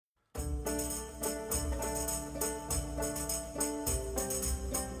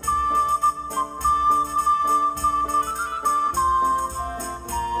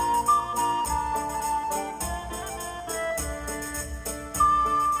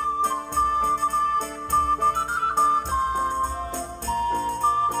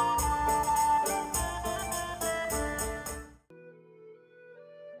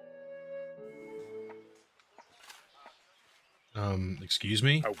Excuse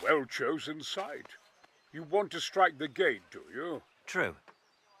me? A well-chosen site. You want to strike the gate, do you? True.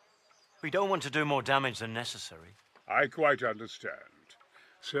 We don't want to do more damage than necessary. I quite understand.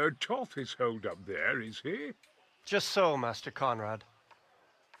 Sir Toth is holed up there, is he? Just so, Master Conrad.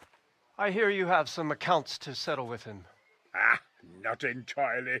 I hear you have some accounts to settle with him. Ah, not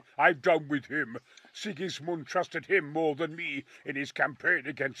entirely. I've done with him. Sigismund trusted him more than me in his campaign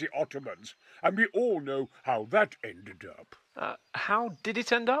against the Ottomans, and we all know how that ended up. How did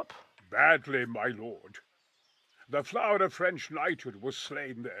it end up? Badly, my lord. The flower of French knighthood was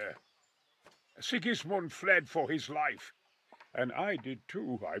slain there. Sigismund fled for his life, and I did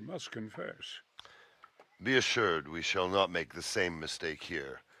too, I must confess. Be assured we shall not make the same mistake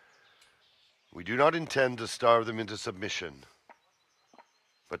here. We do not intend to starve them into submission,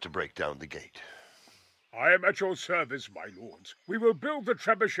 but to break down the gate. I am at your service, my lords. We will build the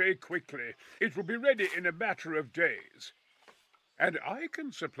trebuchet quickly. It will be ready in a matter of days. And I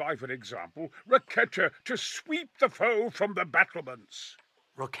can supply, for example, Raketa to sweep the foe from the battlements.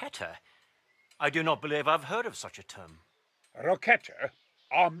 Roquetta? I do not believe I've heard of such a term. Raketa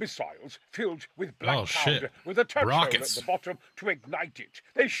are missiles filled with black powder with a touch hole at the bottom to ignite it.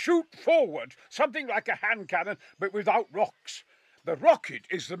 They shoot forward, something like a hand cannon, but without rocks. The rocket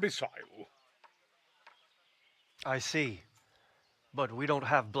is the missile. I see. But we don't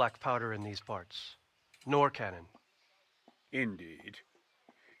have black powder in these parts. Nor cannon. Indeed.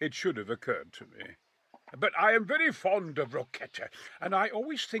 It should have occurred to me. But I am very fond of Roquetta, and I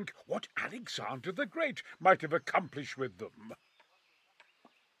always think what Alexander the Great might have accomplished with them.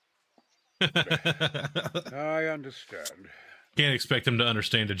 I understand. Can't expect him to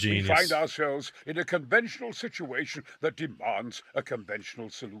understand a genius. We find ourselves in a conventional situation that demands a conventional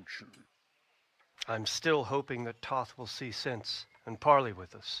solution. I'm still hoping that Toth will see sense and parley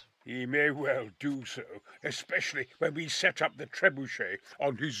with us. He may well do so, especially when we set up the trebuchet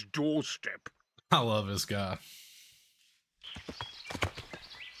on his doorstep. I love this guy.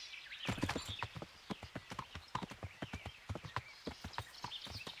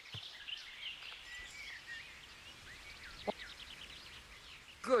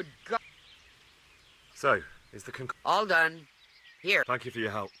 Good God. So, is the all done. Here. Thank you for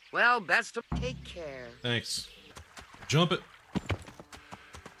your help. Well, best of... Take care. Thanks. Jump it.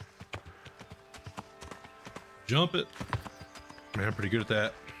 Jump it. Man, I'm pretty good at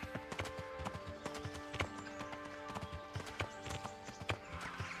that.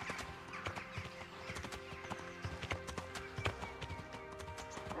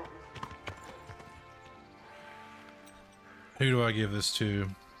 Who do I give this to?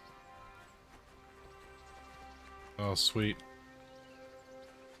 Oh, sweet.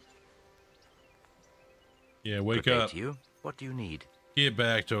 Yeah, wake Good day up. to you. What do you need? Get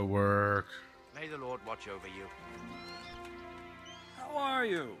back to work. May the Lord watch over you. How are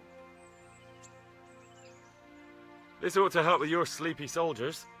you? This ought to help with your sleepy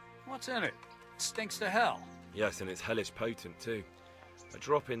soldiers. What's in it? It stinks to hell. Yes, and it's hellish potent too. A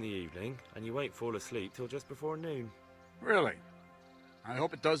drop in the evening, and you won't fall asleep till just before noon. Really? I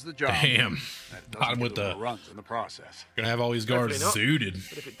hope it does the job. Damn. Bottom with the runs in the process. Gonna have all these guards zooted.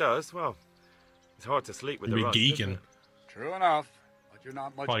 But if it does, well, it's hard to sleep with the be runs, geeking. True enough. But you're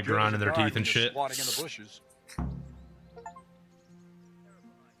not much probably good grinding as a their guard teeth and just shit. squatting in the bushes.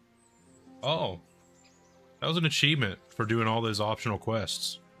 Oh. That was an achievement for doing all those optional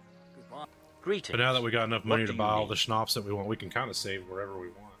quests. Greetings. But now that we got enough money to buy all the schnapps that we want, we can kind of save wherever we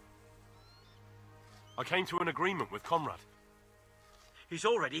want. I came to an agreement with Conrad. He's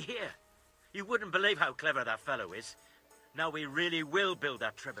already here. You wouldn't believe how clever that fellow is. Now we really will build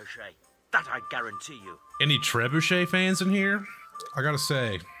that trebuchet. That I guarantee you. Any trebuchet fans in here? I gotta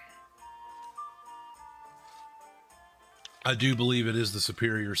say, I do believe it is the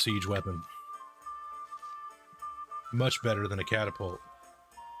superior siege weapon. Much better than a catapult.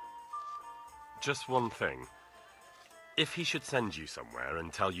 Just one thing. If he should send you somewhere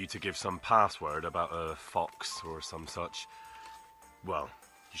and tell you to give some password about a fox or some such, well,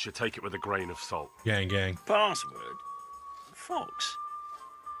 you should take it with a grain of salt. Gang, gang. Password? Fox?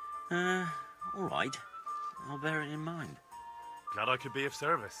 Alright. I'll bear it in mind. Glad I could be of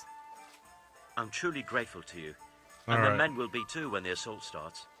service. I'm truly grateful to you. All And right. the men will be too when the assault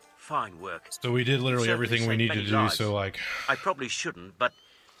starts. Fine work. So we did literally Certainly everything we saved needed many to do, lives. so like... I probably shouldn't, but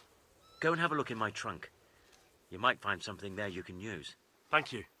go and have a look in my trunk. You might find something there you can use.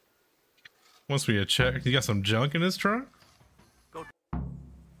 Thank you. Wants me to check. You got some junk in his trunk? Go.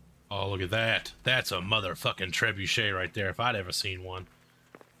 Oh, look at that. That's a motherfucking trebuchet right there, if I'd ever seen one.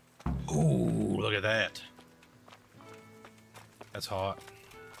 Ooh, look at that. That's hot.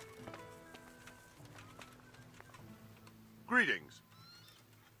 Greetings.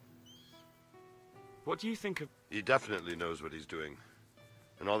 What do you think of... He definitely knows what he's doing.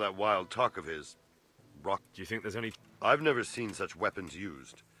 And all that wild talk of his... rock... Do you think there's any... I've never seen such weapons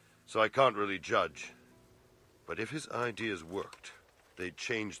used, so I can't really judge. But if his ideas worked, they'd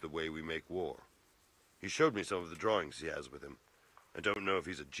change the way we make war. He showed me some of the drawings he has with him. I don't know if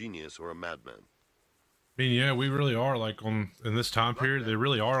he's a genius or a madman. I mean, yeah, we really are, like, in this time period, they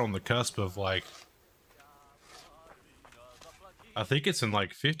really are on the cusp of, like, I think it's in,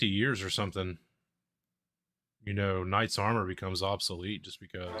 like, 50 years or something, you know, knight's armor becomes obsolete just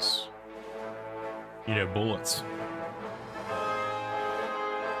because, you know, bullets.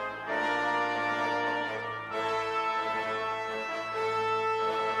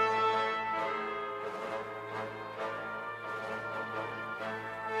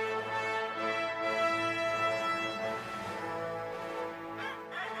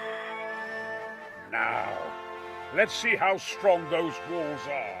 Now, let's see how strong those walls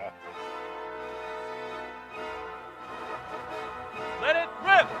are. Let it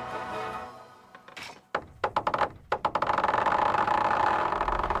rip!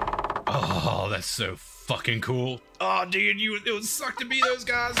 Oh, that's so fucking cool. Oh, dude, it would suck to be those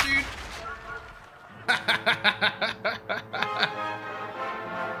guys, dude.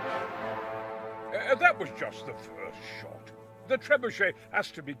 That was just the first shot. The trebuchet has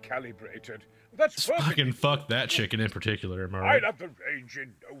to be calibrated. That's perfect. Fucking fuck that chicken in particular, am I right? I'll have the range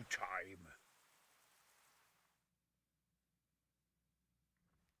in no time.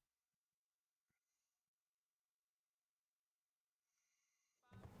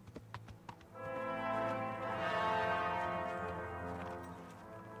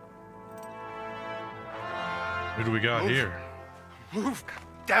 Who do we got here? Move! God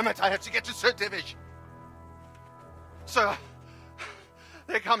damn it! I have to get to Sir Divish. Sir,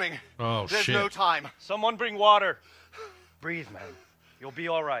 they're coming. Oh, There's shit. no time. Someone bring water. Breathe, man. You'll be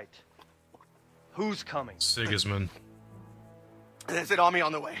all right. Who's coming? Sigismund. There's an army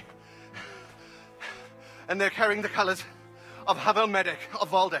on the way. And they're carrying the colors of Havel Medic of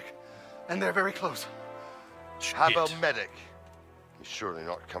Valdek. And they're very close. Havel Medic. He's surely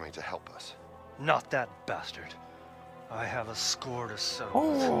not coming to help us. Not that bastard. I have a score to settle.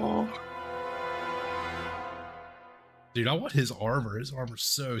 Oh. Dude, I want his armor. His armor's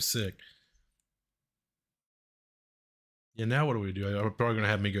so sick. Yeah, now what do we do? I'm probably gonna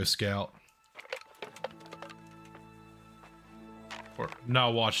have me go scout. Or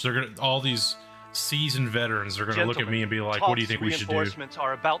no, watch. They're gonna all these seasoned veterans are gonna look at me and be like, "What do you think we should do?" Reinforcements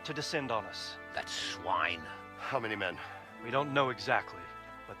are about to descend on us. That swine. How many men? We don't know exactly,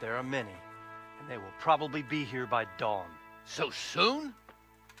 but there are many, and they will probably be here by dawn. So soon?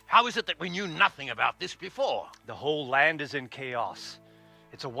 How is it that we knew nothing about this before? The whole land is in chaos.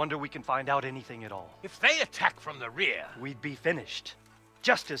 It's a wonder we can find out anything at all. If they attack from the rear... We'd be finished,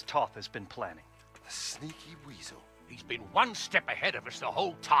 just as Toth has been planning. The sneaky weasel. He's been one step ahead of us the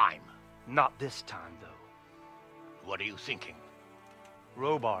whole time. Not this time, though. What are you thinking?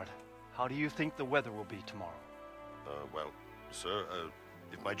 Robard, how do you think the weather will be tomorrow? Well, sir,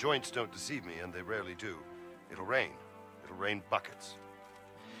 if my joints don't deceive me, and they rarely do, it'll rain. It'll rain buckets.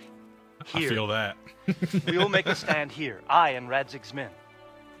 Here. I feel that. We'll make a stand here, I and Radzig's men.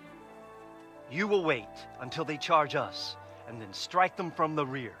 You will wait until they charge us, and then strike them from the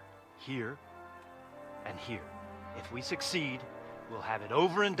rear. Here and here. If we succeed, we'll have it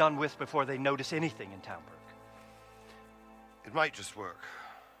over and done with before they notice anything in Townburg. It might just work.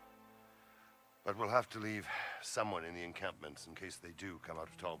 But we'll have to leave someone in the encampments in case they do come out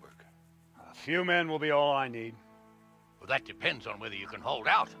of Talberg. A few men will be all I need. Well, that depends on whether you can hold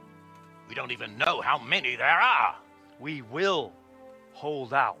out. We don't even know how many there are. We will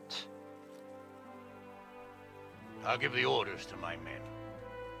hold out. I'll give the orders to my men.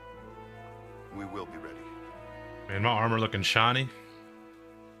 We will be ready. Man, my armor looking shiny.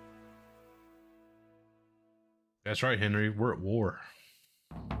 That's right, Henry. We're at war.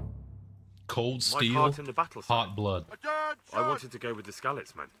 Cold steel, part in the battle, sir? hot blood. I wanted to go with the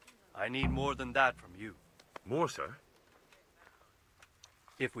Skalitz men. I need more than that from you. More, sir?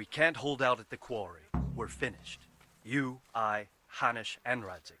 If we can't hold out at the quarry, we're finished. You, I, Hanish, and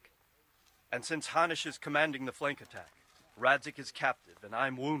Radzik. And since Hanish is commanding the flank attack, Radzik is captive and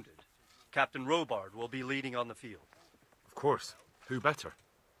I'm wounded, Captain Robard will be leading on the field. Of course. Who better?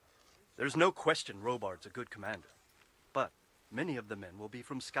 There's no question Robard's a good commander. But many of the men will be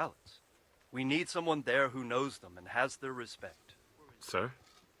from Skalitz. We need someone there who knows them and has their respect. Sir?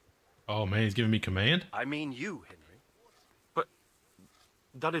 Oh man, he's giving me command? I mean you, Henry. But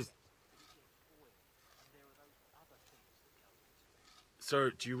that is...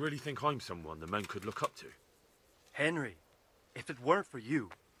 Sir, do you really think I'm someone the men could look up to? Henry, if it weren't for you,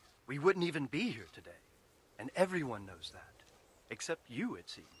 we wouldn't even be here today. And everyone knows that. Except you, it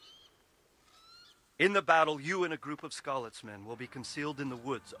seems. In the battle, you and a group of Scarlet's men will be concealed in the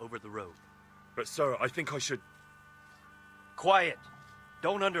woods over the road. But, sir, I think I should... Quiet!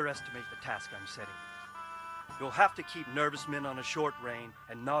 Don't underestimate the task I'm setting you. You'll have to keep nervous men on a short rein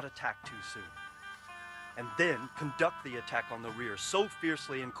and not attack too soon. And then conduct the attack on the rear so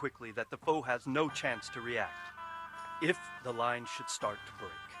fiercely and quickly that the foe has no chance to react. If the line should start to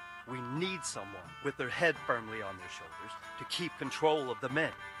break, we need someone with their head firmly on their shoulders to keep control of the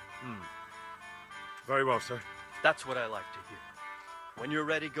men. Very well, sir. That's what I like to hear. When you're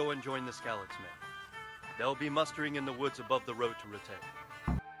ready, go and join the Scarlet's men. They'll be mustering in the woods above the road to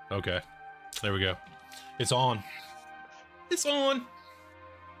Rete. Okay. There we go. It's on. It's on.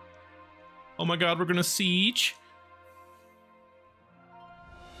 Oh my god, we're gonna siege.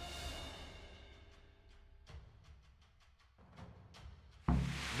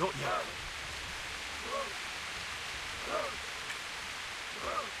 Not yet.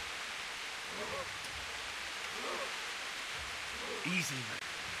 Easy, man.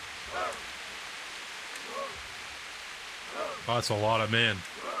 Oh, that's a lot of men.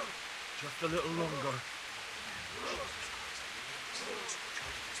 Just a little longer.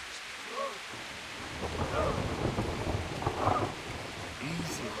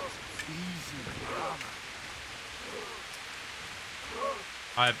 Easy.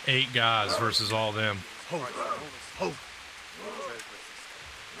 I have 8 guys versus all them. Hold.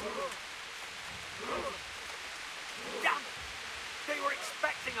 Damn it! They were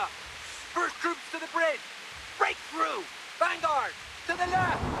expecting us! First troops to the bridge! Break through! Vanguard! To the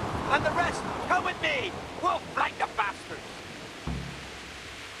left! And the rest, come with me! We'll flank the bastards!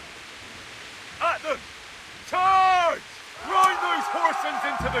 At them! Charge! Ride those horsens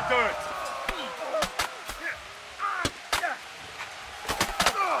into the dirt!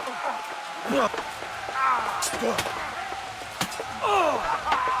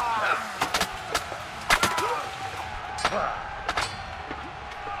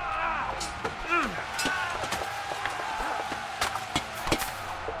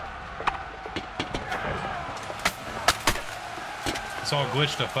 It's all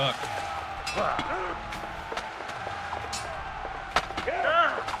glitched to fuck.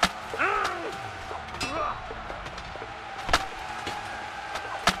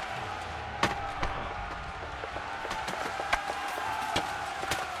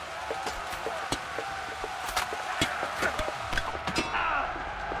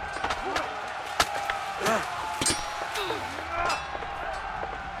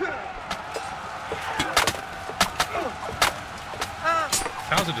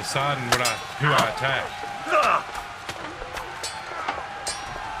 How's it deciding who I attack?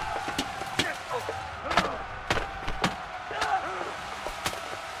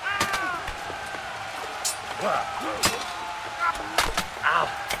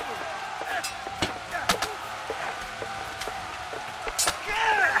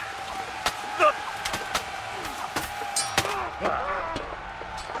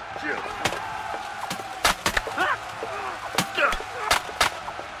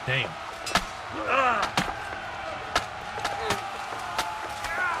 Damn.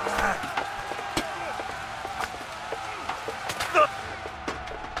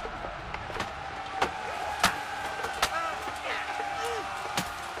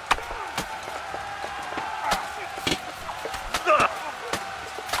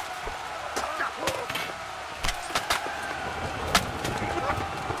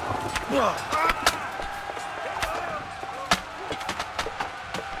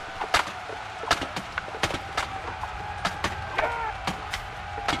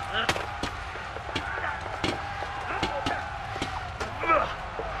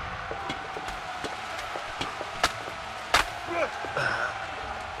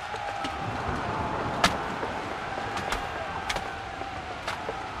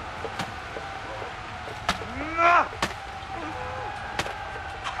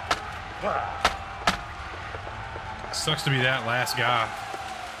 Sucks to be that last guy.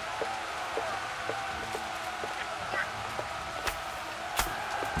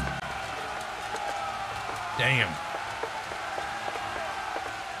 Damn.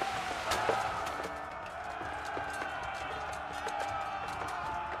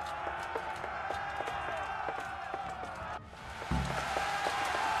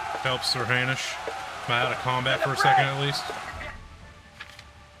 Helps Sir Hanish. Am I out of combat for a second at least?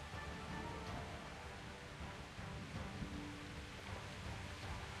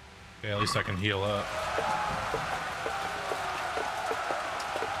 Okay, at least I can heal up.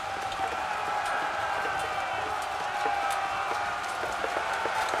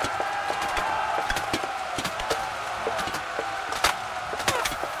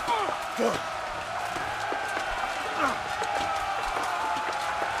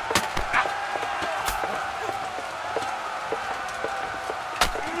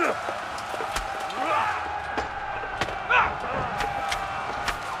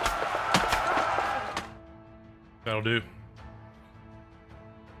 That'll do.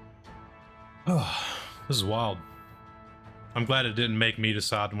 Oh, this is wild. I'm glad it didn't make me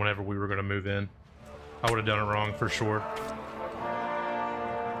decide whenever we were going to move in. I would have done it wrong for sure.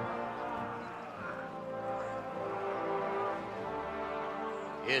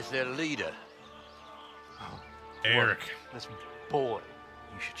 Here's their leader. Eric. This boy.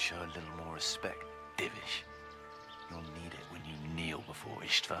 You should show a little more respect, Divish. You'll need it when you kneel before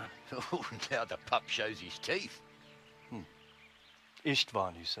Istvan. Oh, now the pup shows his teeth.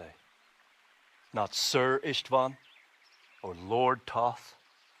 Istvan, you say? Not Sir Istvan? Or Lord Toth?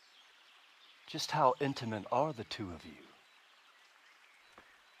 Just how intimate are the two of you?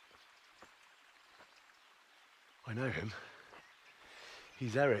 I know him.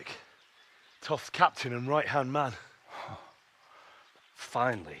 He's Eric, Toth's captain and right-hand man.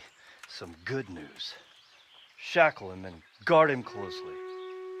 Finally, some good news. Shackle him and guard him closely.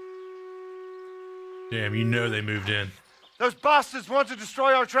 Damn, you know they moved in. Those bastards want to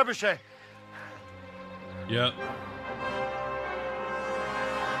destroy our trebuchet. Yep.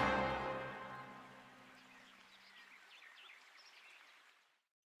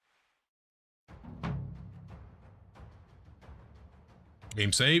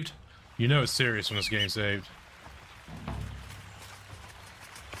 Game saved? You know it's serious when this game's saved.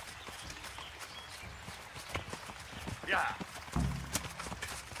 Yeah.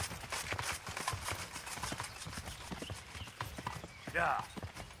 Yeah.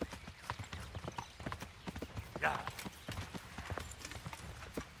 Yeah.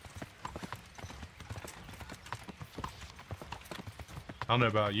 I don't know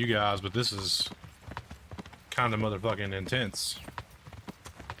about you guys, but this is kind of motherfucking intense.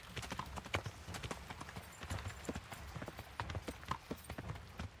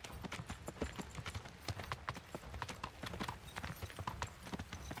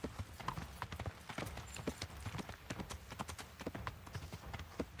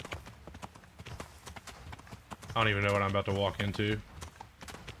 I don't even know what I'm about to walk into.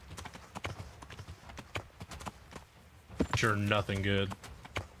 Sure, nothing good.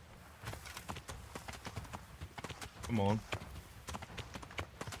 Come on.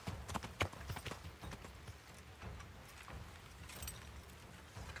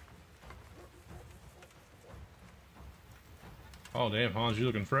 Oh damn, Hans, you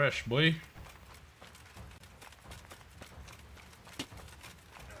looking fresh, boy.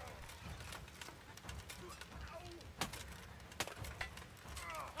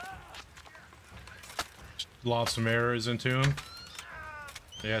 Lost some arrows into him.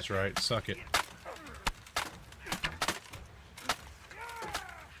 Yeah, that's right. Suck it.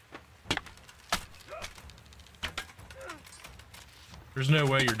 There's no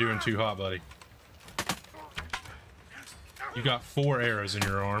way you're doing too hot, buddy. You got 4 arrows in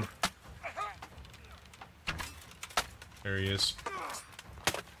your arm. There he is.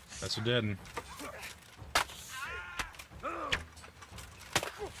 That's a dead one.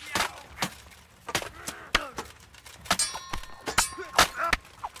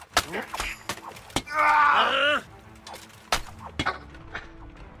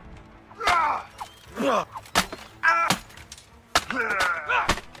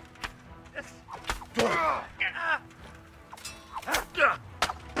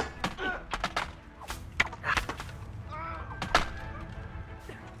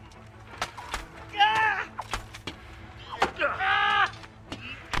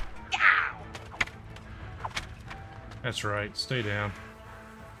 That's right. Stay down.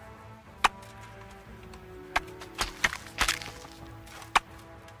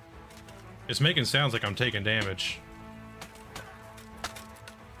 It's making sounds like I'm taking damage.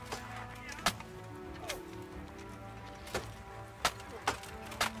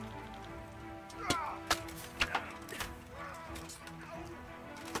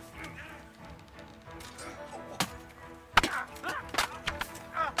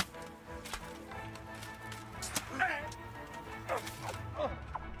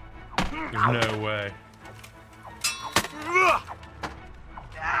 There's no way.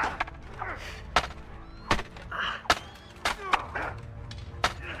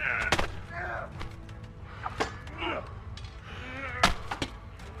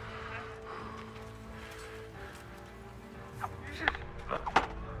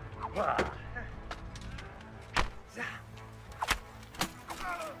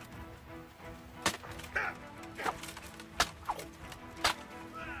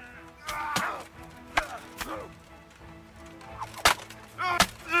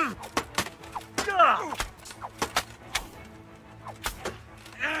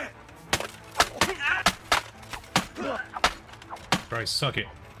 Christ, suck it.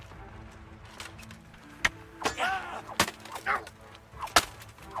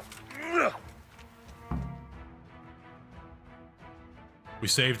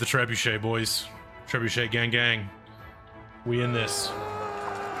 saved the trebuchet, boys. Trebuchet gang gang. We in this.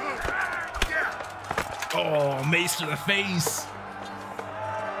 Oh, mace to the face.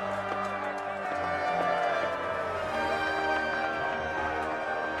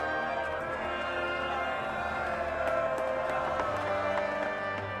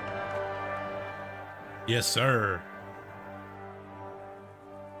 Yes, sir.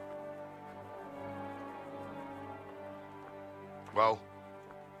 Well?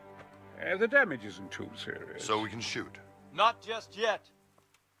 The damage isn't too serious. So we can shoot. Not just yet.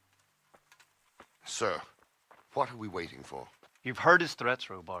 Sir, what are we waiting for? You've heard his threats,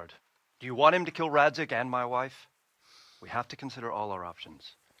 Robard. Do you want him to kill Radzik and my wife? We have to consider all our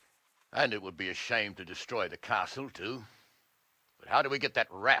options. And it would be a shame to destroy the castle, too. But how do we get that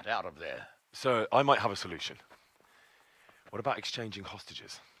rat out of there? Sir, I might have a solution. What about exchanging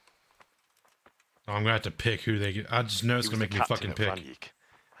hostages? Oh, I'm gonna have to pick who they get. I just know it's gonna make me fucking pick. Vanyik,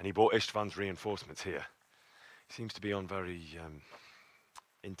 and he brought Istvan's reinforcements here. He seems to be on very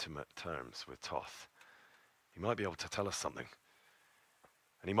intimate terms with Toth. He might be able to tell us something.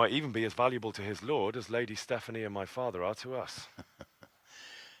 And he might even be as valuable to his lord as Lady Stephanie and my father are to us.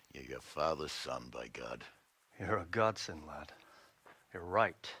 You're your father's son, by God. You're a godsend, lad. You're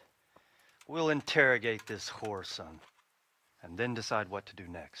right. We'll interrogate this whore, son, and then decide what to do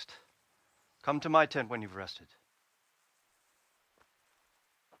next. Come to my tent when you've rested.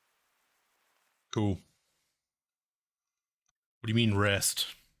 Cool. What do you mean rest?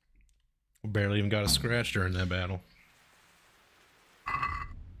 We barely even got a scratch during that battle.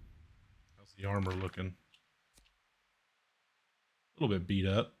 How's the armor looking? A little bit beat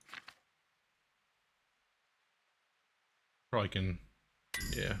up. Probably can,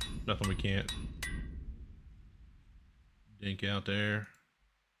 yeah, nothing we can't dink out there.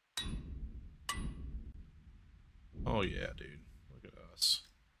 Oh yeah, dude, look at us.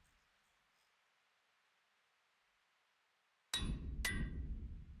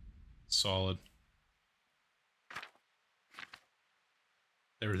 Solid.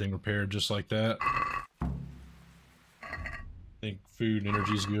 Everything repaired just like that. I think food and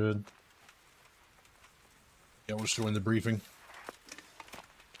energy's good. Yeah, we're just doing the briefing.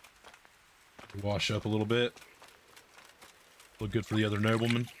 Wash up a little bit. Look good for the other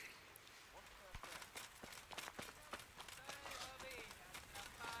noblemen.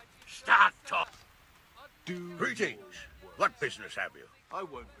 Start talk. Greetings. What business have you? I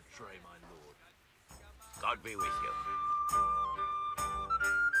won't betray my lord. God be with you.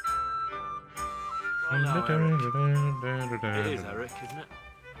 Well, Eric. It is Eric, isn't it?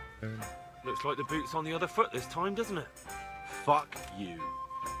 Looks like the boot's on the other foot this time, doesn't it? Fuck you.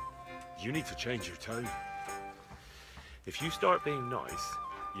 You need to change your tone. If you start being nice,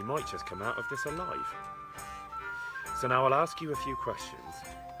 you might just come out of this alive. So now I'll ask you a few questions,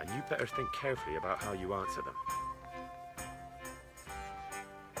 and you better think carefully about how you answer them.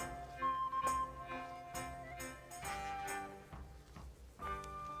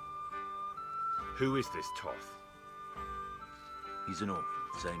 Who is this Toth? He's an orphan,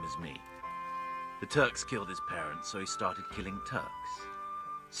 same as me. The Turks killed his parents, so he started killing Turks.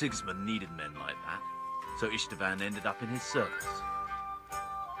 Sigismund needed men like that, so Istvan ended up in his service.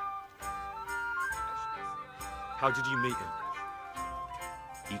 How did you meet him?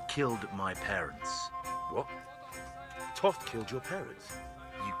 He killed my parents. What? Toth killed your parents?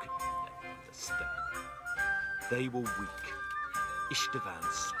 You could never understand. They were weak.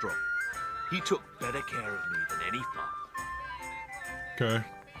 Istvan's strong. He took better care of me than any father. Okay.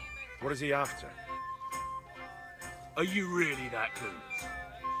 What is he after? Are you really that clueless?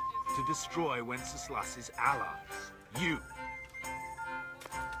 To destroy Wenceslas's allies. You.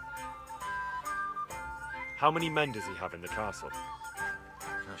 How many men does he have in the castle?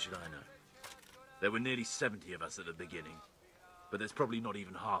 How should I know? There were nearly 70 of us at the beginning, but there's probably not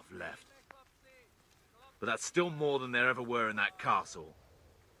even half left. But that's still more than there ever were in that castle.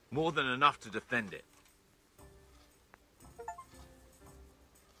 More than enough to defend it.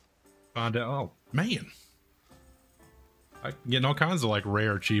 Find out. Oh, man. I'm getting all kinds of like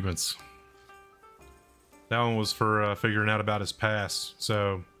rare achievements. That one was for figuring out about his past.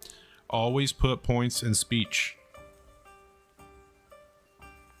 So always put points in speech.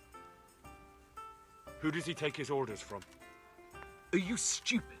 Who does he take his orders from? Are you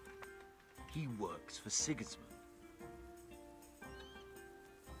stupid? He works for Sigismund.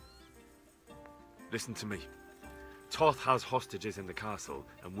 Listen to me. Toth has hostages in the castle,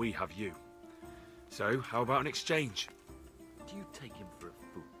 and we have you. So, how about an exchange? Do you take him for a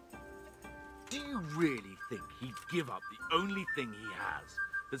fool? Do you really think he'd give up the only thing he has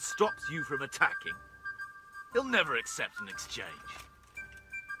that stops you from attacking? He'll never accept an exchange.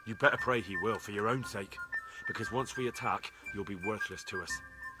 You better pray he will, for your own sake. Because once we attack, you'll be worthless to us.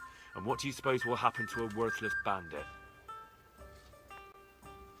 And what do you suppose will happen to a worthless bandit?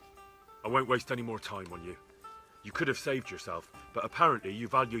 I won't waste any more time on you. You could have saved yourself, but apparently you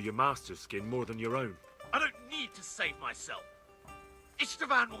value your master's skin more than your own. I don't need to save myself.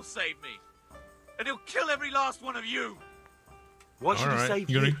 Istvan will save me. And he'll kill every last one of you. Why should he save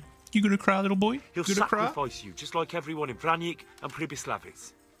you? You gonna cry, little boy? He'll You gonna cry? sacrifice you, just like everyone in Vranic and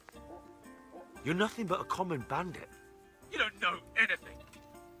Pribyslavitz. You're nothing but a common bandit. You don't know anything.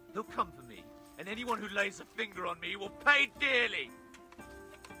 He'll come for me, and anyone who lays a finger on me will pay dearly.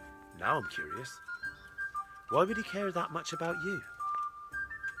 Now I'm curious. Why would he care that much about you?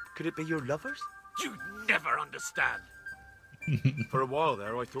 Could it be your lovers? You never understand. For a while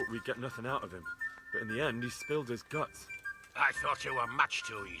there, I thought we'd get nothing out of him. But in the end, he spilled his guts. I thought you were much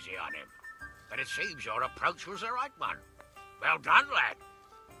too easy on him. But it seems your approach was the right one. Well done, lad.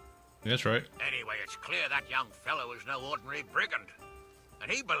 That's right. Anyway, it's clear that young fellow is no ordinary brigand.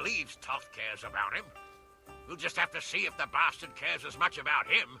 And he believes Toth cares about him. We'll just have to see if the bastard cares as much about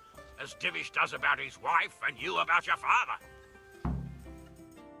him as Divish does about his wife and you about your father.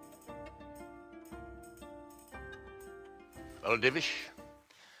 Well, Divish,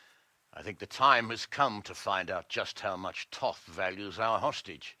 I think the time has come to find out just how much Toth values our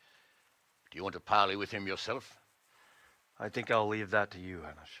hostage. Do you want to parley with him yourself? I think I'll leave that to you,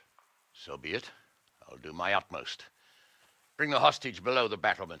 Hanish. So be it. I'll do my utmost. Bring the hostage below the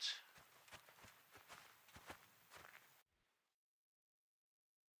battlements.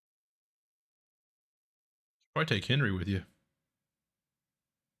 Probably take Henry with you.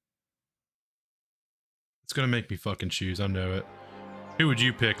 It's gonna make me fucking choose, I know it. Who would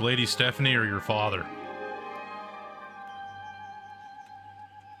you pick, Lady Stephanie or your father?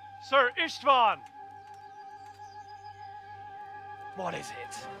 Sir Istvan! What is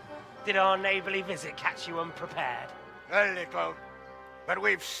it? Did our neighborly visit catch you unprepared? A little, but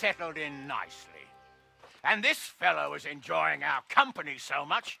we've settled in nicely. And this fellow is enjoying our company so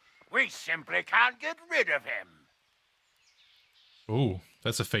much, we simply can't get rid of him. Ooh,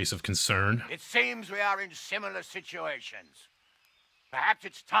 that's a face of concern. It seems we are in similar situations. Perhaps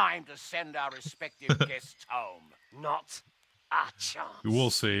it's time to send our respective guests home. Not a chance. We'll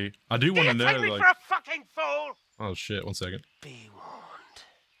see. I do want to know, take me like... for a fucking fool? Oh shit, 1 second. Be warned.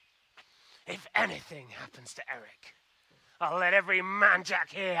 If anything happens to Eric, I'll let every manjack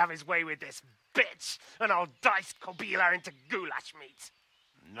here have his way with this bitch, and I'll dice Kobila into goulash meat.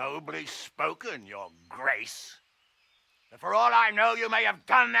 Nobly spoken, your grace. But for all I know, you may have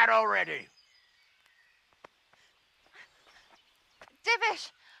done that already.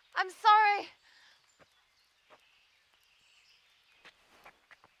 Divish, I'm sorry.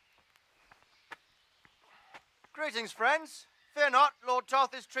 Greetings, friends. Fear not, Lord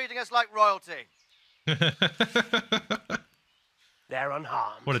Toth is treating us like royalty. They're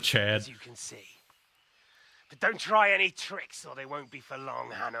unharmed. What a Chad. As you can see. But don't try any tricks or they won't be for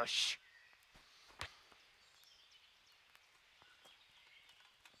long, Hanush.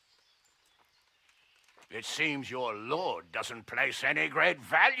 It seems your lord doesn't place any great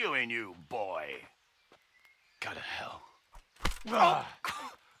value in you, boy. Go to hell.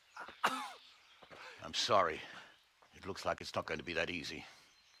 I'm sorry. It looks like it's not going to be that easy.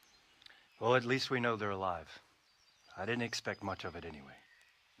 Well, at least we know they're alive. I didn't expect much of it anyway.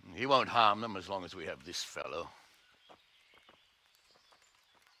 He won't harm them as long as we have this fellow.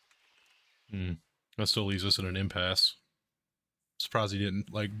 That still leaves us in an impasse. Surprised he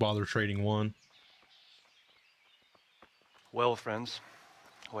didn't, like, bother trading one. Well, friends,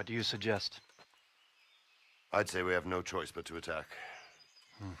 what do you suggest? I'd say we have no choice but to attack.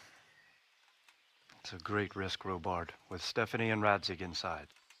 It's a great risk, Robard, with Stephanie and Radzig inside.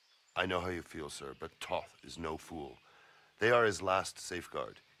 I know how you feel, sir, but Toth is no fool. They are his last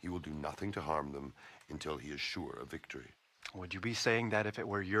safeguard. He will do nothing to harm them until he is sure of victory. Would you be saying that if it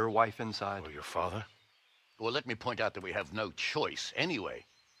were your wife inside? Or your father? Well, let me point out that we have no choice anyway.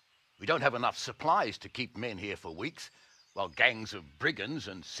 We don't have enough supplies to keep men here for weeks, while gangs of brigands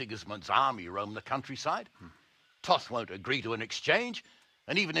and Sigismund's army roam the countryside. Toth won't agree to an exchange,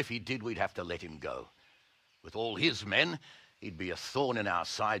 and even if he did, we'd have to let him go. With all his men, he'd be a thorn in our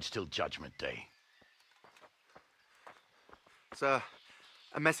sides till Judgment Day. Sir,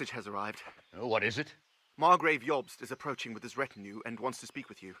 a message has arrived. Oh, what is it? Margrave Jobst is approaching with his retinue and wants to speak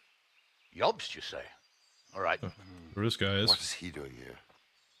with you. Jobst, you say? All right. Where this guy is. What is he doing here?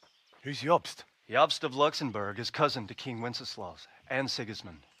 Who's Jobst? Jobst of Luxembourg is cousin to King Wenceslaus and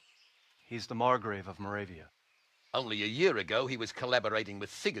Sigismund. He's the Margrave of Moravia. Only a year ago, he was collaborating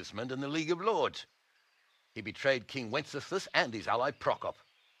with Sigismund and the League of Lords. He betrayed King Wenceslas and his ally Prokop.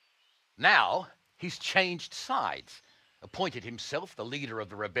 Now, he's changed sides, appointed himself the leader of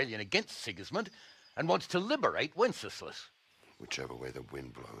the rebellion against Sigismund, and wants to liberate Wenceslas. Whichever way the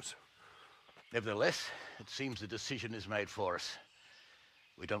wind blows. Nevertheless, it seems the decision is made for us.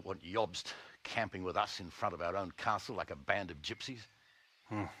 We don't want Jobst camping with us in front of our own castle like a band of gypsies.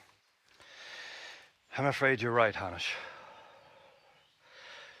 I'm afraid you're right, Hanish.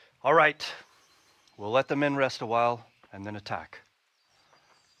 All right. We'll let the men rest a while and then attack.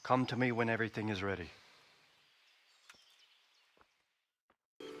 Come to me when everything is ready.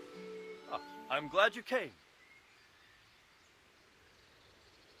 I'm glad you came.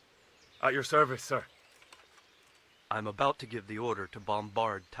 At your service, sir. I'm about to give the order to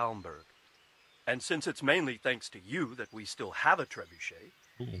bombard Talmberg. And since it's mainly thanks to you that we still have a trebuchet,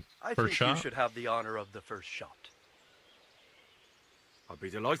 I think you should have the honor of the first shot. I'll be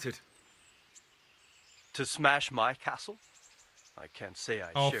delighted. To smash my castle? I can't say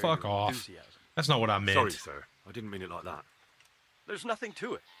I share fuck your off. enthusiasm. That's not what I meant. Sorry, sir. I didn't mean it like that. There's nothing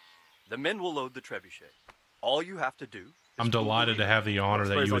to it. The men will load the trebuchet. All you have to do is I'm delighted to have the honor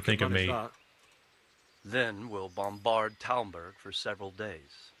that you would think of me. Then we'll bombard Talmberg for several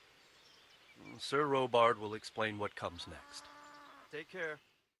days. Sir Robard will explain what comes next. Take care.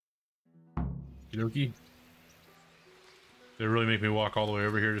 Okie. They really make me walk all the way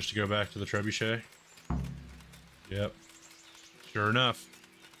over here just to go back to the trebuchet? Yep. Sure enough.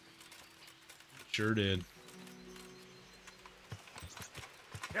 Sure did.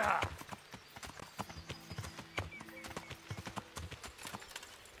 Yeah.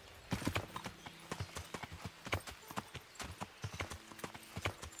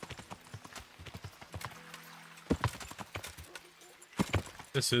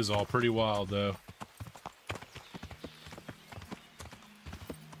 This is all pretty wild, though.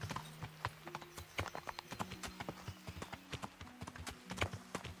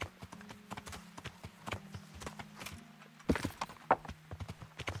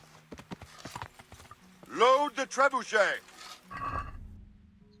 Load the trebuchet!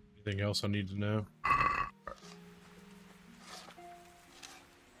 Anything else I need to know?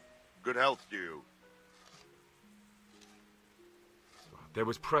 Good health to you. There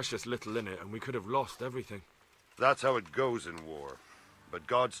was precious little in it, and we could have lost everything. That's how it goes in war. But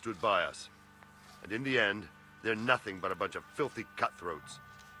God stood by us. And in the end, they're nothing but a bunch of filthy cutthroats.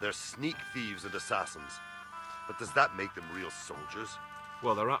 They're sneak thieves and assassins. But does that make them real soldiers?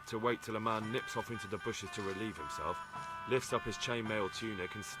 Well, they're apt to wait till a man nips off into the bushes to relieve himself, lifts up his chainmail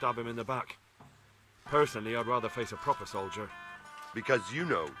tunic and stab him in the back. Personally, I'd rather face a proper soldier. Because you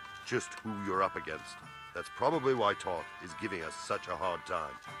know just who you're up against. That's probably why Toth is giving us such a hard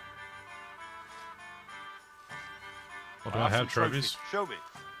time. Oh, do I have trophies? Show me.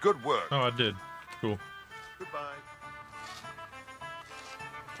 Good work. Oh, I did. Cool. Goodbye.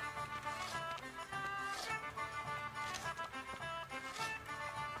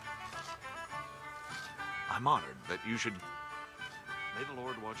 I'm honored that you should... May the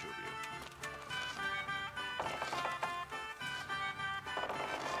Lord watch over you.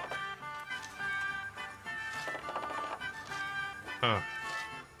 Huh.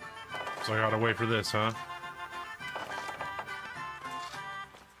 So I gotta wait for this, huh?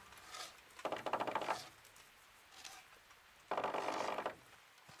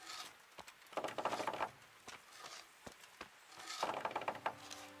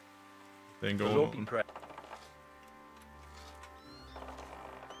 Then go on.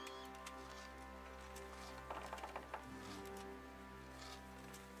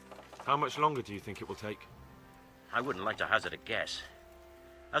 How much longer do you think it will take? I wouldn't like to hazard a guess.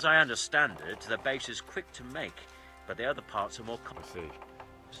 As I understand it, the base is quick to make, but the other parts are more complex. I see.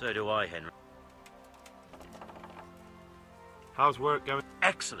 So do I, Henry. How's work going?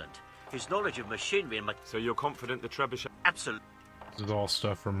 Excellent. His knowledge of machinery and... So you're confident the trebuchet... Absolutely. This is all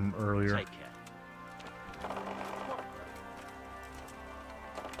stuff from earlier. Take care.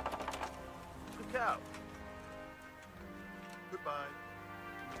 Look out. Goodbye.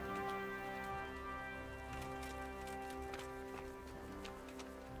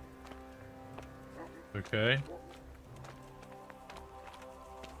 Okay.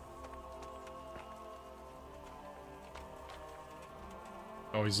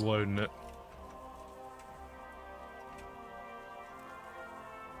 Oh, he's loading it.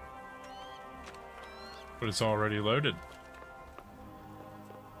 But it's already loaded.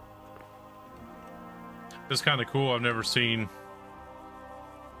 This is kind of cool. I've never seen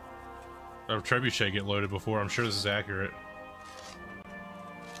a trebuchet get loaded before. I'm sure this is accurate.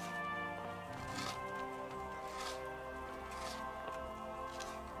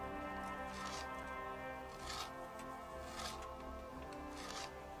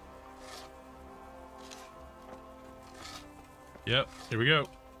 Yep, here we go.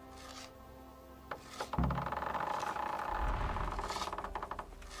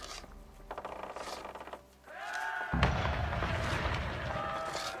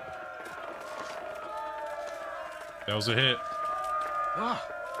 That was a hit. Ah.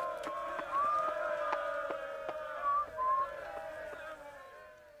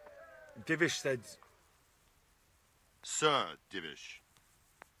 Divish said... Sir Divish.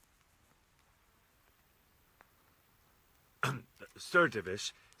 Sir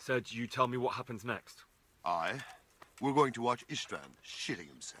Divish said you tell me what happens next. Aye. We're going to watch Istvan shitting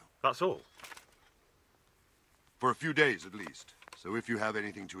himself. That's all? For a few days at least. So if you have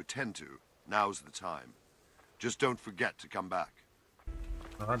anything to attend to, now's the time. Just don't forget to come back.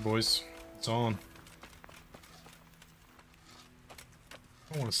 Alright, boys. It's on.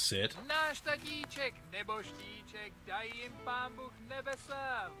 I want to sit.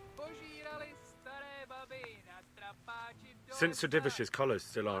 Since Sir Divish's colours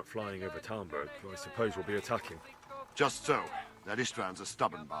still aren't flying over Talmberg, I suppose we'll be attacking. Just so. That Istvan's a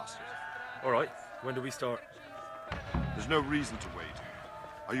stubborn bastard. Alright, when do we start? There's no reason to wait.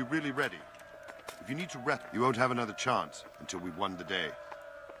 Are you really ready? If you need to rest, you won't have another chance until we've won the day.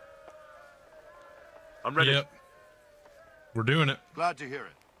 I'm ready. Yep. We're doing it. Glad to hear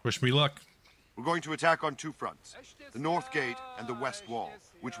it. Wish me luck. We're going to attack on two fronts. The north gate and the west wall,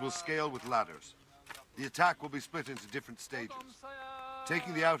 which will scale with ladders. The attack will be split into different stages.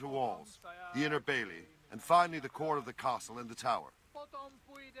 Taking the outer walls, the inner bailey, and finally the core of the castle and the tower.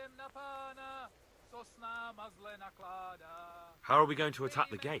 How are we going to attack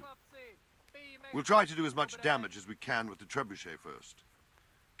the gate? We'll try to do as much damage as we can with the trebuchet first.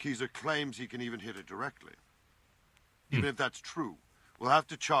 Keyser claims he can even hit it directly. Even if that's true, we'll have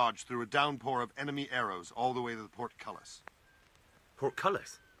to charge through a downpour of enemy arrows all the way to the portcullis.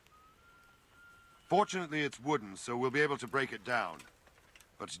 Portcullis? Fortunately, it's wooden, so we'll be able to break it down.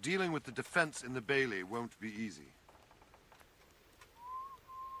 But dealing with the defense in the bailey won't be easy.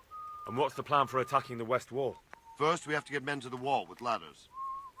 And what's the plan for attacking the west wall? First, we have to get men to the wall with ladders,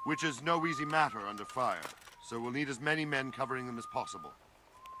 which is no easy matter under fire, so we'll need as many men covering them as possible.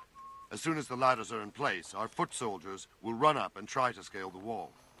 As soon as the ladders are in place, our foot soldiers will run up and try to scale the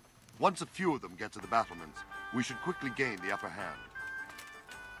wall. Once a few of them get to the battlements, we should quickly gain the upper hand.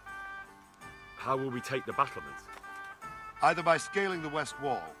 How will we take the battlements? Either by scaling the west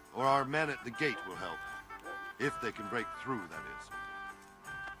wall, or our men at the gate will help. If they can break through, that is.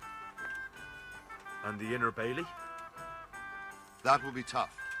 And the inner bailey? That will be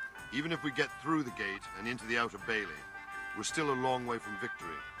tough. Even if we get through the gate and into the outer bailey, we're still a long way from victory.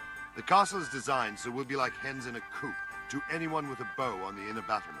 The castle is designed so we'll be like hens in a coop to anyone with a bow on the inner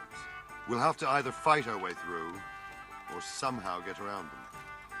battlements. We'll have to either fight our way through, or somehow get around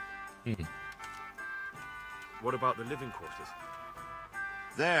them. What about the living quarters?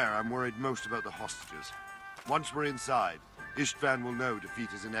 There, I'm worried most about the hostages. Once we're inside, Istvan will know defeat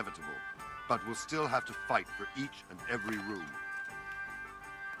is inevitable, but we'll still have to fight for each and every room.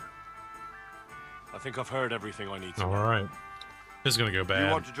 I think I've heard everything I need to know. Alright. This is gonna go bad.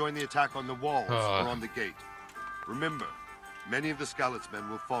 You want to join the attack on the walls or on the gate? Remember, many of the Skalitz men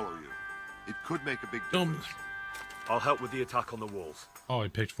will follow you. It could make a big difference. I'll help with the attack on the walls. Oh, he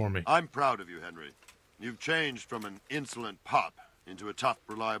picked for me. I'm proud of you, Henry. You've changed from an insolent pup into a tough,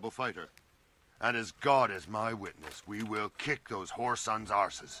 reliable fighter. And as God is my witness, we will kick those whore sons'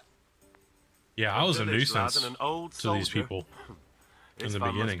 arses. Yeah, I was a nuisance And an old to these soldier. people in His the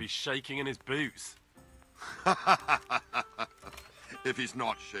man beginning. must be shaking in his boots. If he's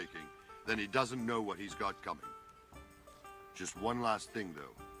not shaking, then he doesn't know what he's got coming. Just one last thing,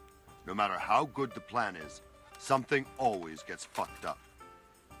 though. No matter how good the plan is, something always gets fucked up.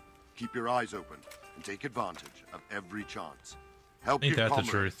 Keep your eyes open and take advantage of every chance. Help Ain't your that the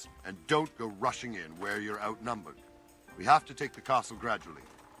comrades, truth? and don't go rushing in where you're outnumbered. We have to take the castle gradually,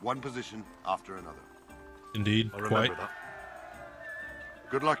 one position after another. Indeed, I'll remember quite. that.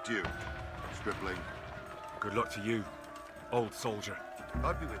 Good luck to you, stripling. Good luck to you, old soldier.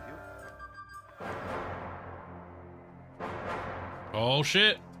 I'll be with you. Oh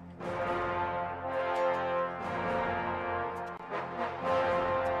shit.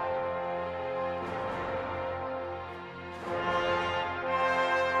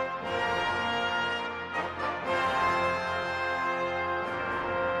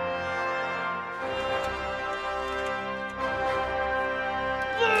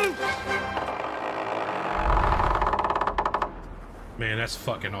 Man, that's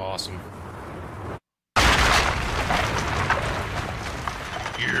fucking awesome.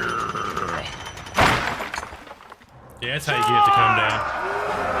 Yeah, that's how you get it to come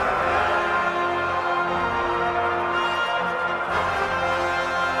down.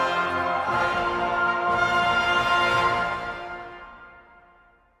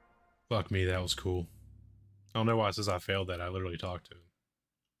 Fuck me, that was cool. I don't know why it says I failed that. I literally talked to him.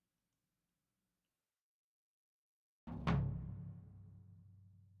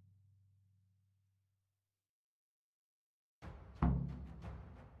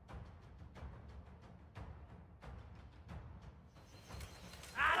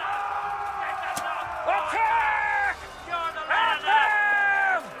 Attack! You're the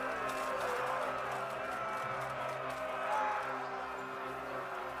leader!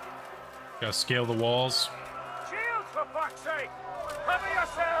 Gotta scale the walls. Shields, for fuck's sake! Cover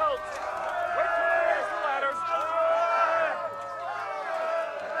yourselves! Wait till I raise the ladders!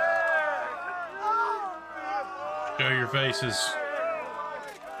 Show your faces.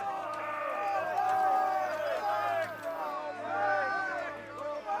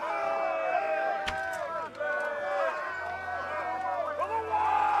 For the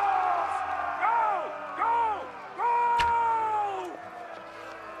walls! Go! Go! Go!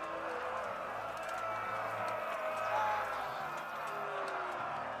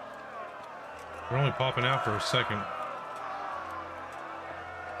 They're only popping out for a second.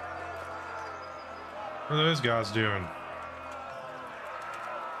 What are those guys doing?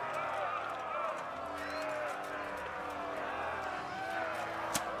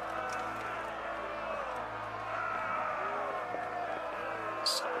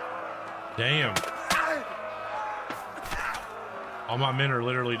 Damn. All my men are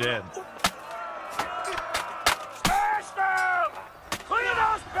literally dead. Smash them! Clear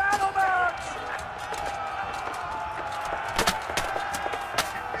those battlements!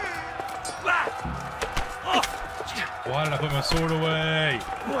 Why did I put my sword away?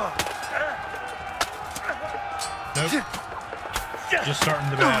 Nope. Just starting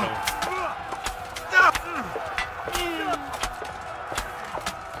the battle.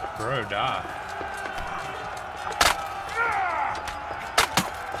 Bro, die.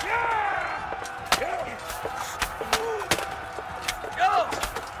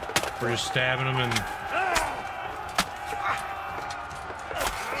 We're just stabbing them and...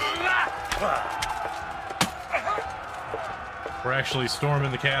 We're actually storming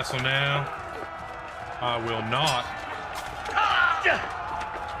the castle now. I will not.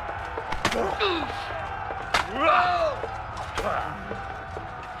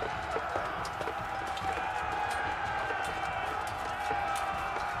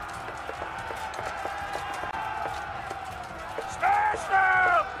 Smash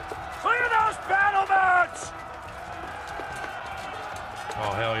them! Clear those battlements!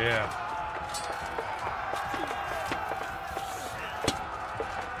 Oh, hell yeah.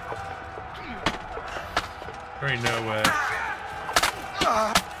 There ain't no way.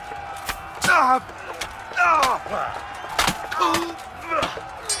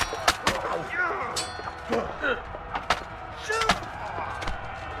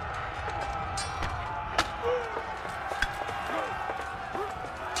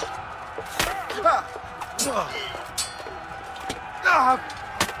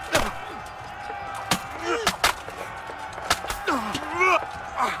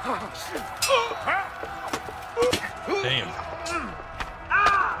 Damn.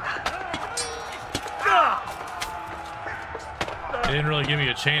 They didn't really give me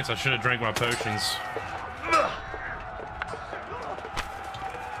a chance. I should have drank my potions.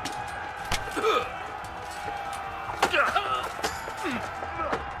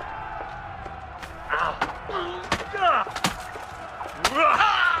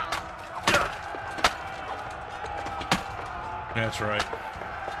 That's right.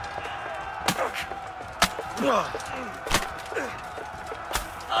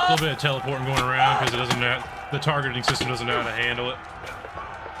 A little bit of teleporting going around because it doesn't know, the targeting system doesn't know how to handle it.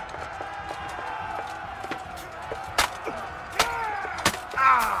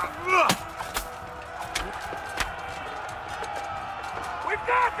 We've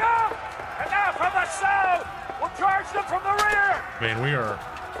got them! And now from the south! We'll charge them from the rear! Man, we are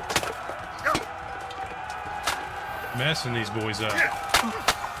messing these boys up.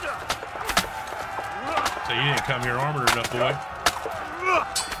 So you didn't come here armored enough, boy.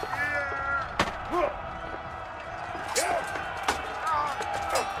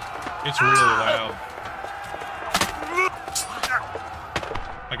 It's really loud.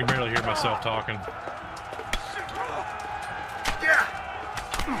 I can barely hear myself talking.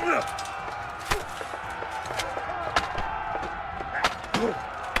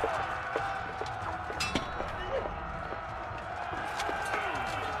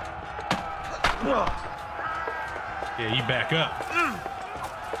 Yeah, you back up.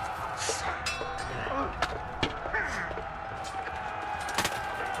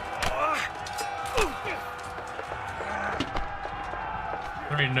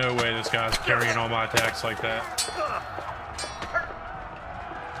 There ain't Ain't no way this guy's carrying all my attacks like that.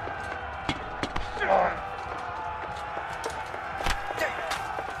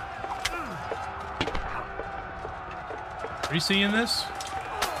 Are you seeing this?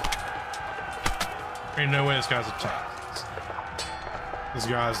 Ain't no way this guy's attack. This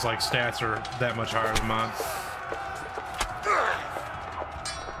guy's like stats are that much higher than mine.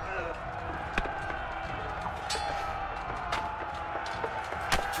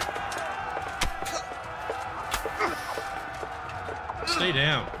 Stay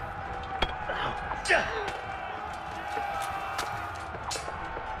down.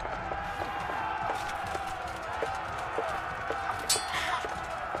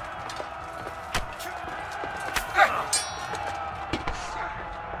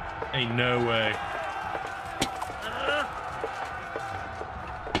 Ain't no way.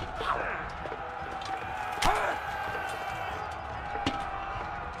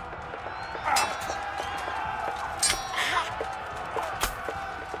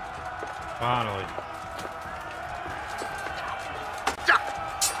 Finally.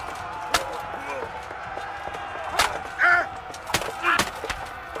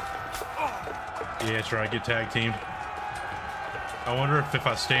 Yeah, try to get tag teamed. I wonder if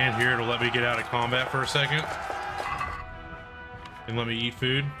I stand here, it'll let me get out of combat for a second. And let me eat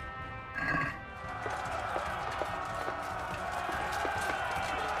food.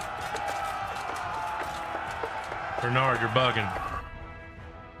 Bernard, you're bugging.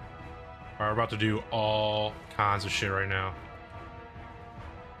 Alright, we're about to do all kinds of shit right now.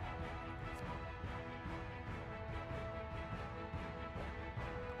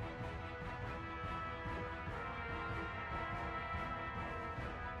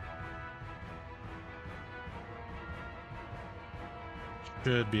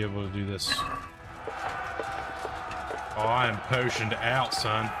 Should be able to do this. Oh, I am potioned out,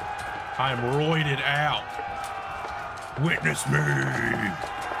 son. I am roided out. Witness me.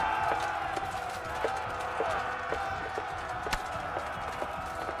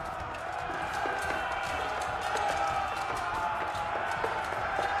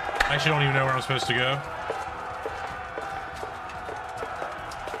 I actually don't even know where I'm supposed to go.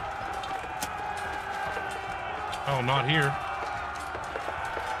 Oh, not here.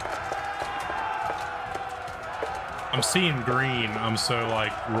 I'm seeing green. I'm so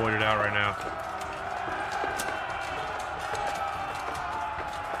like roided out right now.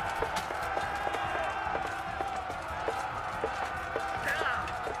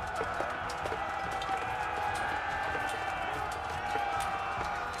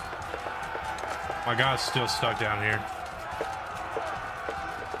 My guy's still stuck down here.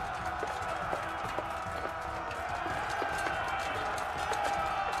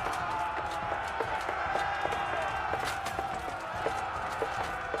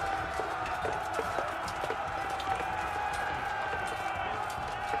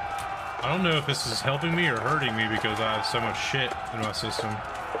 I don't know if this is helping me or hurting me because I have so much shit in my system.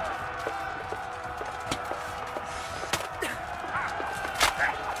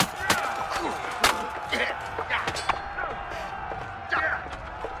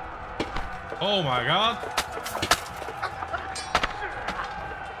 Oh my god.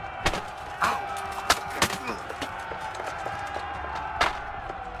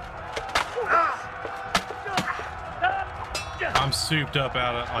 I'm souped up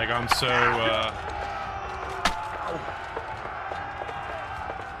out of, like, I'm so,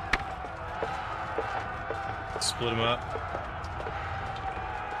 split him up.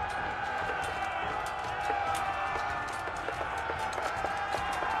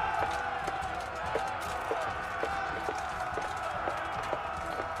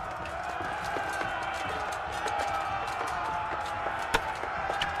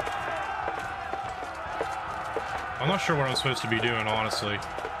 I'm not sure what I'm supposed to be doing, honestly.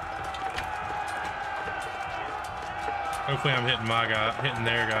 Hopefully I'm hitting my guy, hitting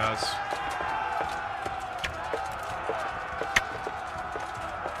their guys.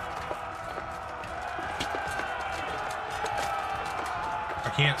 I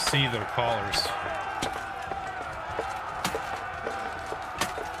can't see their collars.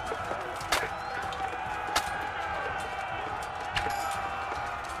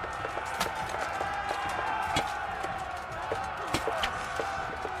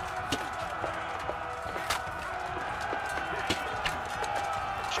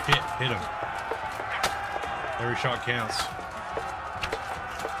 Hit him. Every shot counts.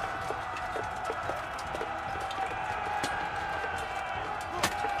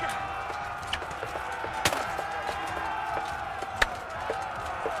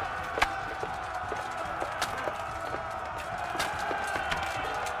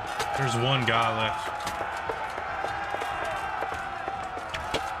 There's one guy left.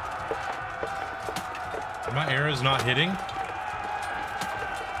 Are my arrows not hitting?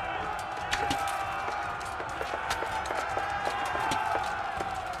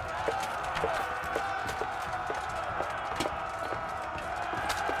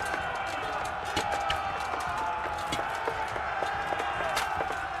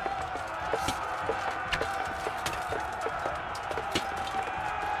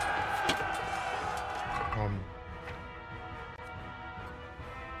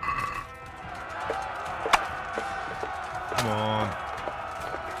 Come on.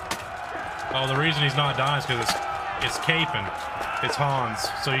 Oh, the reason he's not dying is because it's caping. It's Hans,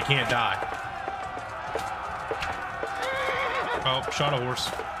 so he can't die. Oh, shot a horse.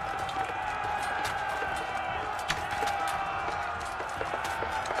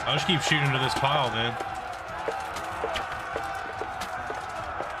 I'll just keep shooting into this pile then.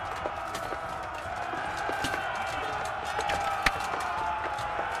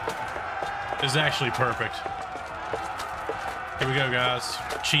 This is actually perfect. Here we go, guys.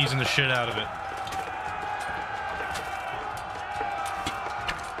 Cheesing the shit out of it.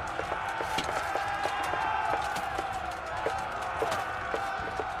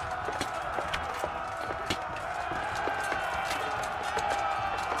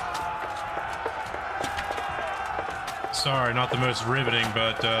 Sorry, not the most riveting,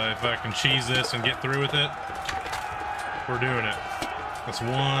 but if I can cheese this and get through with it, we're doing it. That's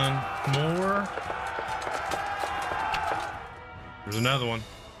one more. There's another one.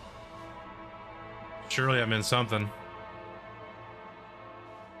 Surely I'm in something.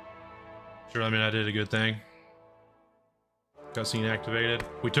 Surely I mean I did a good thing. Cutscene activated.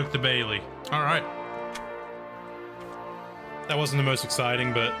 We took the Bailey. All right. That wasn't the most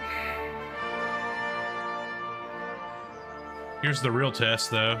exciting, but here's the real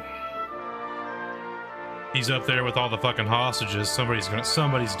test, though. He's up there with all the fucking hostages.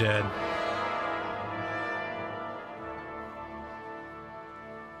 Somebody's dead.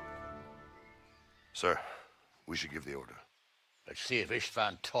 Sir, we should give the order. Let's see if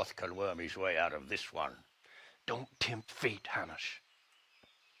Istvan Toth can worm his way out of this one. Don't tempt fate, Hanush.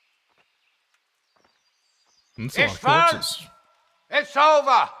 That's a lot of corpses. It's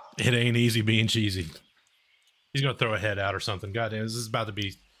over. It ain't easy being cheesy. He's gonna throw a head out or something. Goddamn, this is about to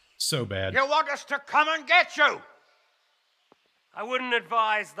be so bad. You want us to come and get you? I wouldn't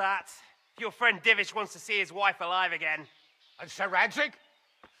advise that. If your friend Divish wants to see his wife alive again. And Sir Radzig?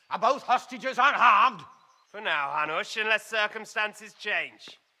 Are both hostages unharmed? For now, Hanush, unless circumstances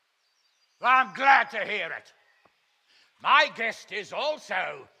change. I'm glad to hear it. My guest is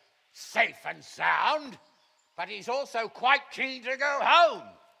also safe and sound, but he's also quite keen to go home.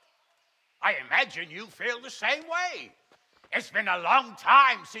 I imagine you feel the same way. It's been a long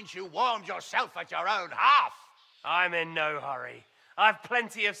time since you warmed yourself at your own hearth. I'm in no hurry. I've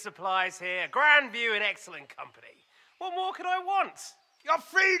plenty of supplies here, grand view and excellent company. What more could I want? Your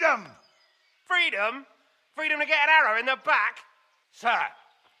freedom! Freedom? Freedom to get an arrow in the back? Sir,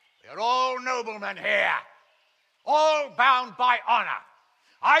 we're all noblemen here, all bound by honor.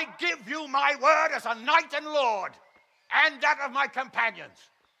 I give you my word as a knight and lord, and that of my companions.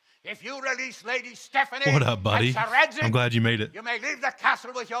 If you release Lady Stephanie what up, buddy? and Sir Radzig, I'm glad you made it. You may leave the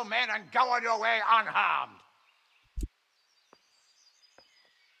castle with your men and go on your way unharmed.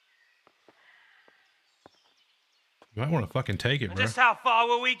 You might want to fucking take it, bro. Just how far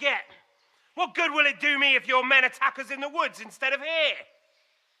will we get? What good will it do me if your men attack us in the woods instead of here?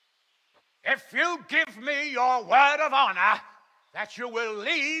 If you give me your word of honor that you will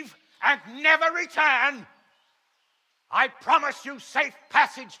leave and never return, I promise you safe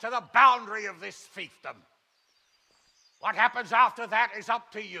passage to the boundary of this fiefdom. What happens after that is up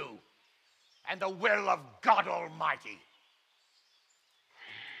to you and the will of God Almighty.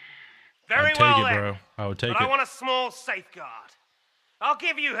 Very I'd well, take it, then. bro. I would take but it. I want a small safeguard. I'll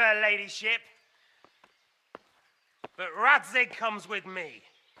give you her ladyship. But Radzig comes with me.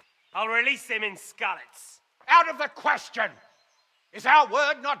 I'll release him in Skalitz. Out of the question! Is our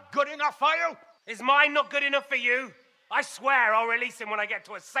word not good enough for you? Is mine not good enough for you? I swear I'll release him when I get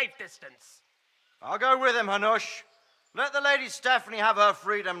to a safe distance. I'll go with him, Hanush. Let the Lady Stephanie have her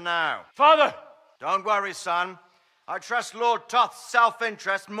freedom now. Father! Don't worry, son. I trust Lord Toth's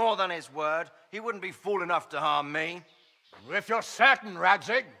self-interest more than his word. He wouldn't be fool enough to harm me. If you're certain,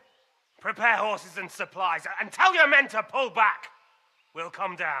 Radzig. Prepare horses and supplies, and tell your men to pull back. We'll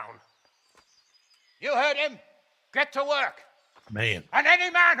come down. You heard him. Get to work. Man. And any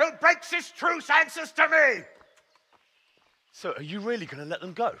man who breaks this truce answers to me. So, are you really going to let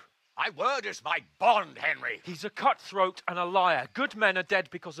them go? My word is my bond, Henry. He's a cutthroat and a liar. Good men are dead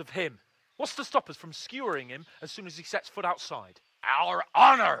because of him. What's to stop us from skewering him as soon as he sets foot outside? Our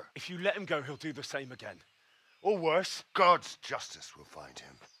honor! If you let him go, he'll do the same again. Or worse. God's justice will find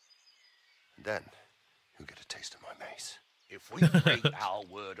him. And then he'll get a taste of my mace. If we break our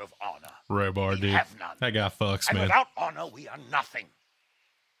word of honor, Robar, we dude. have none. That guy fucks, And man. without honor, we are nothing.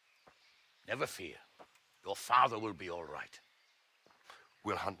 Never fear. Your father will be all right.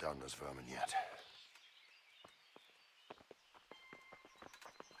 We'll hunt down those vermin yet.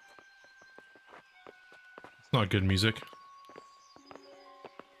 It's not good music.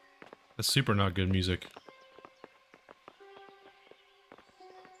 That's super not good music.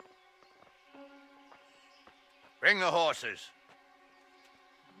 Bring the horses.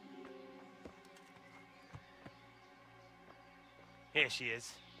 Here she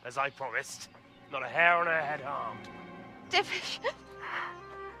is, as I promised. Not a hair on her head harmed. Divish.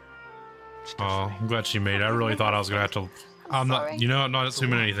 Oh, I'm glad she made it. I really thought I was gonna have to. I'm sorry. not. You know, I'm not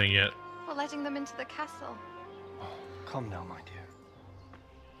assuming anything yet. For letting them into the castle. Come now, my dear.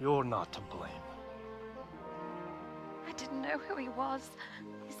 You're not to blame. I didn't know who he was.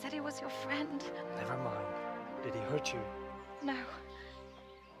 He said he was your friend. Never mind. Did he hurt you? No.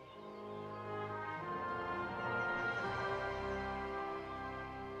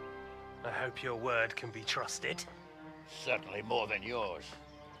 I hope your word can be trusted. Certainly more than yours.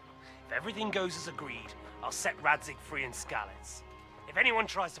 If everything goes as agreed, I'll set Radzig free in Skalitz. If anyone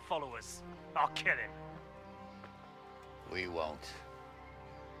tries to follow us, I'll kill him. We won't.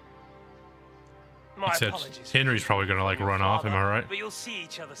 My Except apologies. Henry's probably gonna like run off. Am I right? But you'll see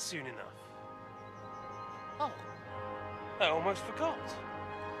each other soon enough. Oh, I almost forgot.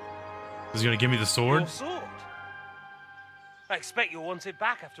 Is he gonna give me the sword? Your sword. I expect you'll want it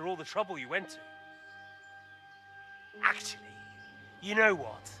back after all the trouble you went to. Actually, you know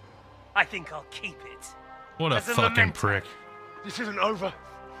what? I think I'll keep it. What a As fucking memento. prick. This isn't over.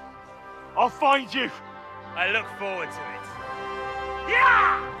 I'll find you. I look forward to it.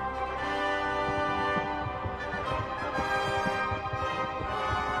 Yeah!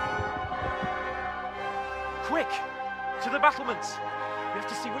 Quick! To the battlements! We have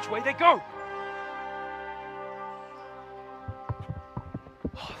to see which way they go!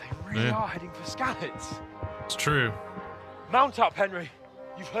 Oh, they really are heading for Skalitz. It's true. Mount up, Henry.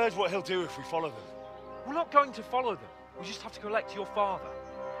 You've heard what he'll do if we follow them. We're not going to follow them. We just have to collect your father.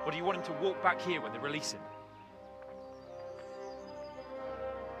 Or do you want him to walk back here when they release him?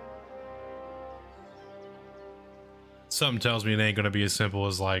 Something tells me it ain't gonna be as simple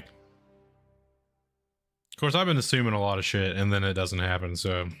as like. Of course, I've been assuming a lot of shit, and then it doesn't happen.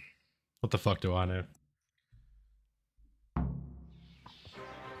 So, what the fuck do I know?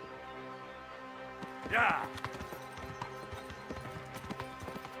 Yeah.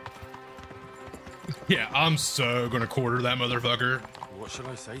 Yeah, I'm so gonna quarter that motherfucker. What should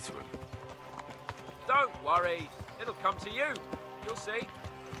I say to him? Don't worry. It'll come to you. You'll see.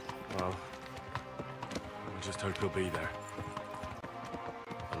 Well, I just hope he'll be there.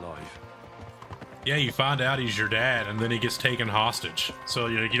 Alive. Yeah, you find out he's your dad, and then he gets taken hostage. So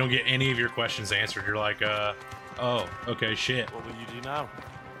you don't get any of your questions answered. You're like, oh, okay, shit. What will you do now?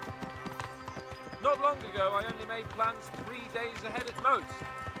 Not long ago, I only made plans 3 days ahead at most.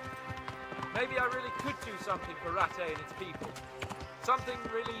 Maybe I really could do something for Rattay and its people. Something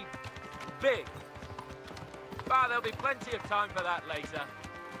really big. But there'll be plenty of time for that later.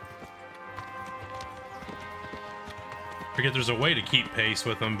 I forget there's a way to keep pace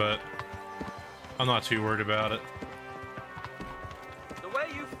with them, but I'm not too worried about it. The way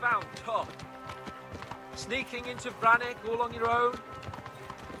you found Tom, sneaking into Brannick all on your own,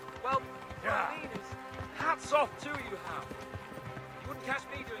 well, what I mean is, hats off to you, Hal. You wouldn't catch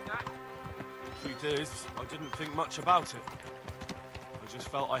me doing that. Truth is, I didn't think much about it. I just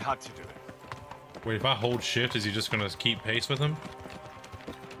felt I had to do it. Wait, if I hold shift, is he just gonna keep pace with him?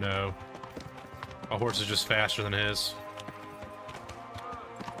 No. My horse is just faster than his.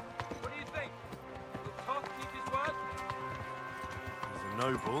 What do you think? Will Tom keep his word? He's a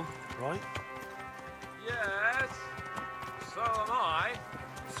noble, right? Yes. So am I.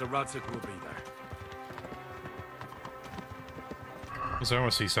 Sir Radzig will be there. So I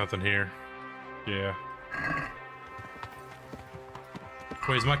want to see something here. Yeah.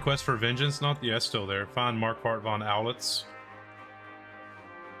 Wait, is my quest for vengeance not? Yeah, it's still there. Find Marquardt von Owlitz.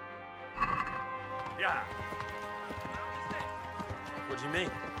 Yeah. What do you mean?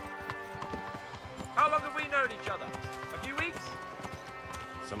 How long have we known each other? A few weeks?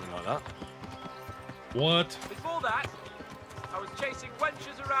 Something like that. What? Before that, I was chasing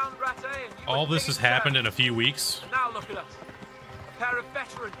wenches around Rattay and you All were this has digging happened sand. in a few weeks? And now look at us. A pair of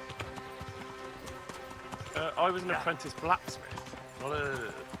veterans, I was an apprentice blacksmith, not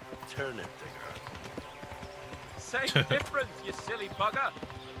a turnip digger. Same difference, you silly bugger.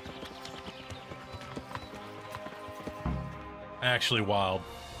 Actually wild.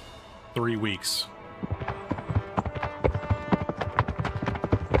 3 weeks.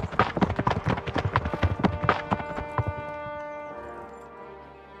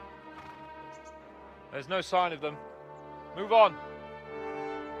 There's no sign of them. Move on.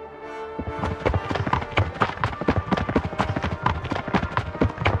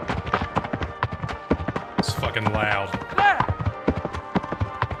 It's fucking loud.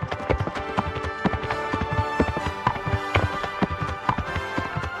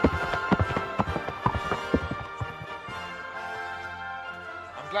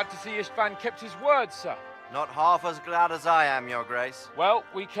 I'm glad to see Istvan kept his word, sir. Not half as glad as I am, Your Grace. Well,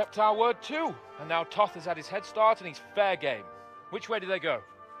 we kept our word too. And now Toth has had his head start and he's fair game. Which way do they go?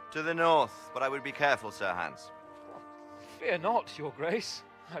 To the north, but I would be careful, Sir Hans. Fear not, Your Grace.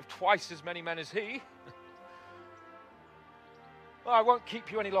 I have twice as many men as he. Well, I won't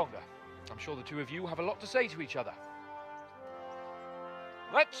keep you any longer. I'm sure the two of you have a lot to say to each other.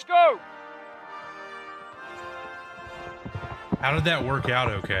 Let's go! How did that work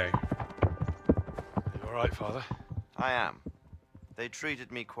out okay? You alright, Father? I am. They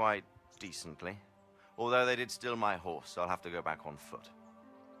treated me quite decently. Although they did steal my horse, so I'll have to go back on foot.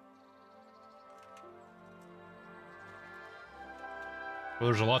 Well,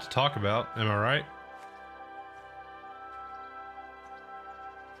 there's a lot to talk about, am I right?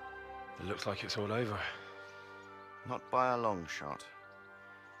 It looks like it's all over. Not by a long shot.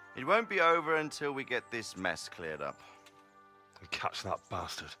 It won't be over until we get this mess cleared up. And catch that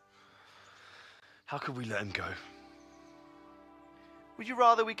bastard. How could we let him go? Would you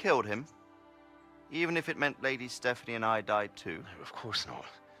rather we killed him? Even if it meant Lady Stephanie and I died too? No, of course not.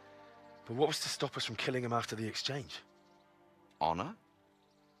 But what was to stop us from killing him after the exchange? Honor?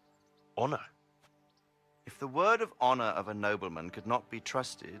 Honor? If the word of honor of a nobleman could not be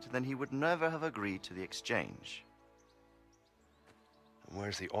trusted, then he would never have agreed to the exchange. And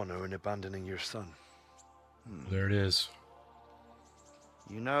where's the honor in abandoning your son? There it is.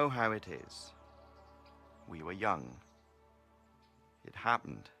 You know how it is. We were young. It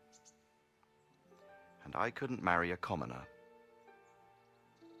happened. And I couldn't marry a commoner.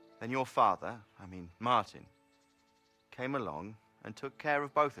 Then your father, Martin, came along and took care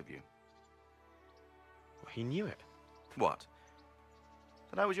of both of you. Well, he knew it. What?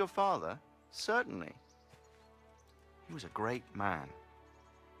 That I was your father? Certainly. He was a great man.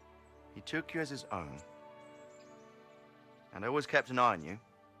 He took you as his own. And always kept an eye on you.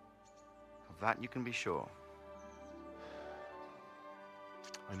 Of that you can be sure.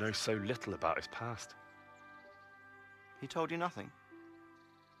 I know so little about his past. He told you nothing?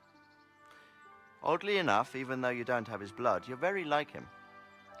 Oddly enough, even though you don't have his blood, you're very like him.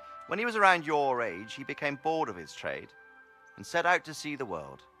 When he was around your age, he became bored of his trade and set out to see the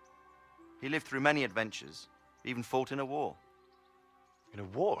world. He lived through many adventures, even fought in a war. In a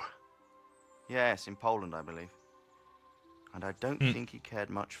war? Yes, in Poland, I believe. And I don't think he cared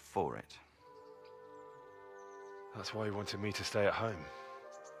much for it. That's why he wanted me to stay at home.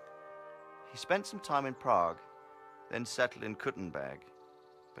 He spent some time in Prague, then settled in Kuttenberg.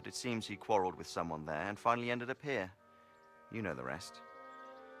 But it seems he quarreled with someone there and finally ended up here. You know the rest.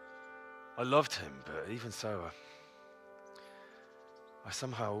 I loved him, but even so, I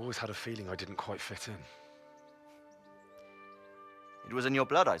somehow always had a feeling I didn't quite fit in. It was in your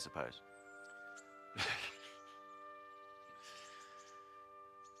blood, I suppose.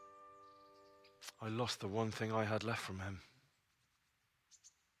 I lost the one thing I had left from him.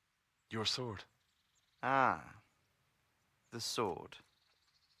 Your sword. Ah, the sword.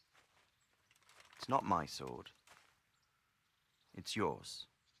 It's not my sword. It's yours.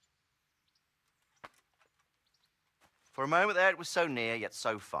 For a moment there, it was so near, yet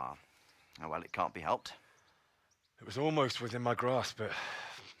so far. Oh, well, it can't be helped. It was almost within my grasp, but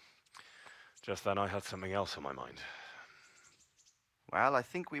just then I had something else on my mind. Well, I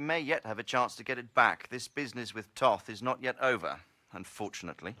think we may yet have a chance to get it back. This business with Toth is not yet over,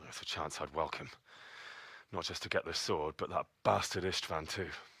 unfortunately. That's a chance I'd welcome. Not just to get the sword, but that bastard Istvan too.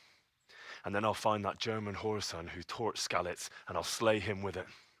 And then I'll find that German whoreson who torched Skalitz, and I'll slay him with it.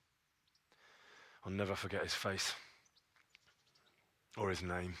 I'll never forget his face. Or his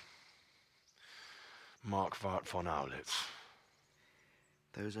name. Marquardt von Aulitz.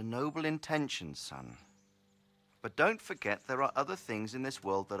 Those are noble intentions, son. But don't forget there are other things in this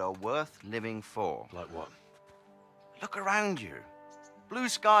world that are worth living for. Like what? Look around you. Blue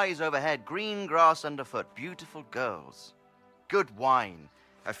skies overhead, green grass underfoot, beautiful girls. Good wine,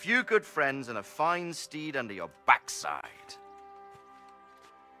 A few good friends and a fine steed under your backside.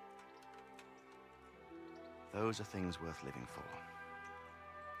 Those are things worth living for.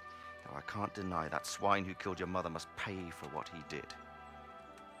 Though I can't deny that swine who killed your mother must pay for what he did.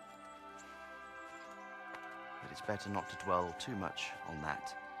 But it's better not to dwell too much on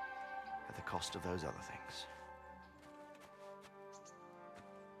that at the cost of those other things.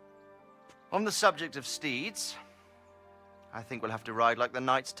 On the subject of steeds, I think we'll have to ride like the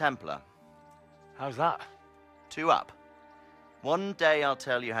Knights Templar. How's that? 2 up. One day I'll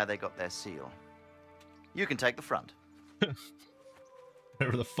tell you how they got their seal. You can take the front.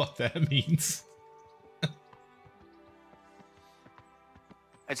 Whatever the fuck that means.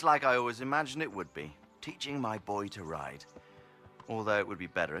 It's like I always imagined it would be, teaching my boy to ride. Although it would be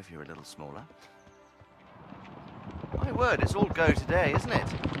better if you were a little smaller. My word, it's all go today, isn't it?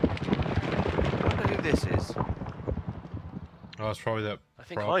 I wonder who this is. Oh, it's probably that. I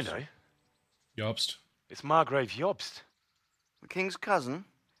think I know. Jobst. It's Margrave Jobst. The king's cousin?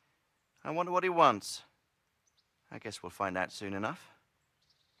 I wonder what he wants. I guess we'll find out soon enough.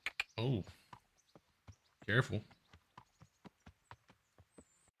 Oh. Careful.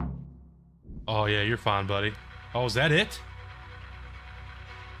 Oh, yeah, you're fine, buddy. Oh, is that it?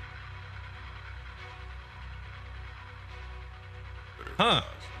 Huh.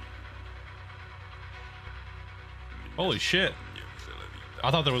 Holy shit. I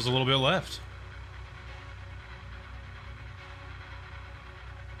thought there was a little bit left.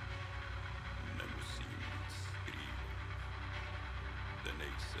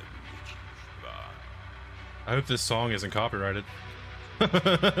 I hope this song isn't copyrighted. I'm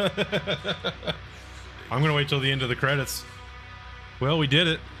gonna wait till the end of the credits. Well, we did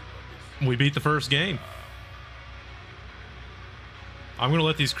it. We beat the first game. I'm gonna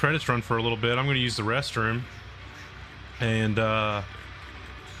let these credits run for a little bit. I'm gonna use the restroom. And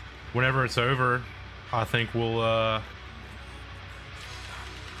whenever it's over, I think we'll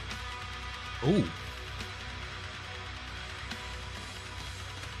ooh.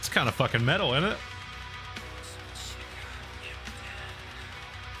 It's kind of fucking metal, isn't it?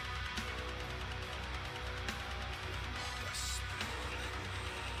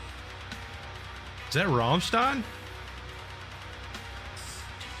 Is that Rammstein?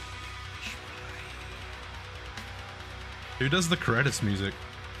 Who does the credits music?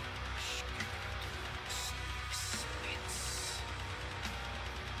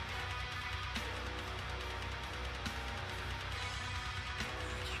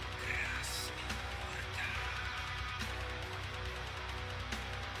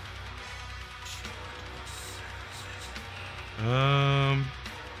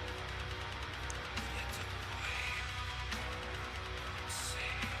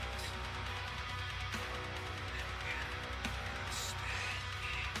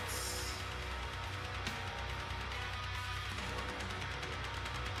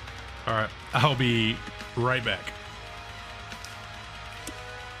 All right, I'll be right back.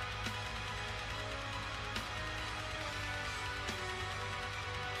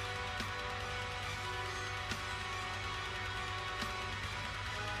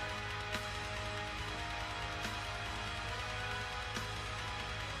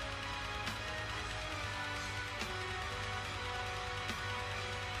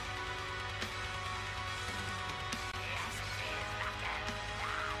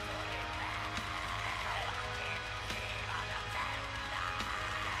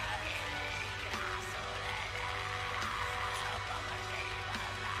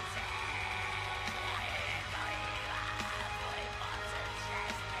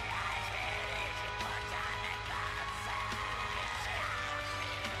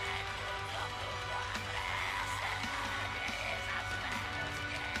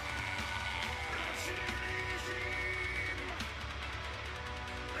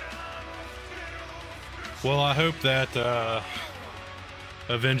 Well, I hope that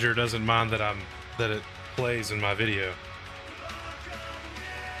Avenger doesn't mind that it plays in my video.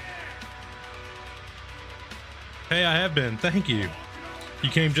 Hey, I have been. Thank you.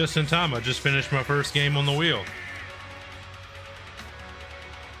 You came just in time. I just finished my first game on the wheel.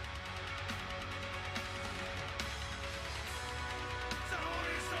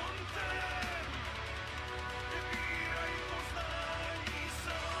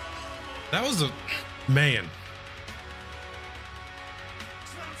 That was a... Man.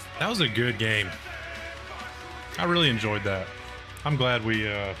 That was a good game. I really enjoyed that. I'm glad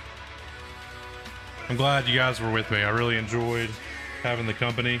I'm glad you guys were with me. I really enjoyed having the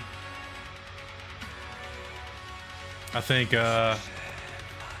company. I think, oh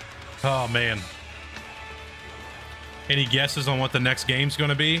man. Any guesses on what the next game's going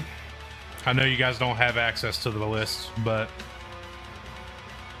to be? I know you guys don't have access to the list, but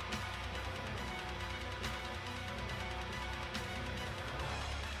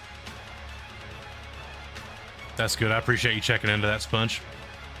that's good. I appreciate you checking into that, Sponge.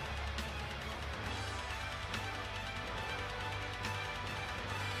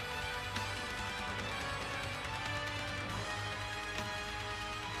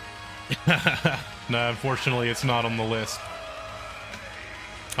 No, unfortunately, it's not on the list.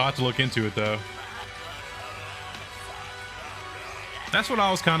 I'll have to look into it, though. That's what I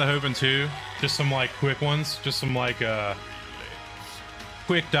was kind of hoping, too. Just some, like, quick ones. Just some, like,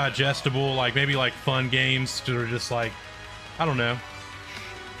 quick, digestible, like, maybe, like, fun games that are just, like, I don't know.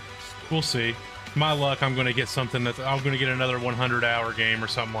 We'll see. My luck, I'm going to get something that's... I'm going to get another 100-hour game or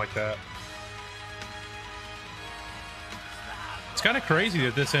something like that. It's kind of crazy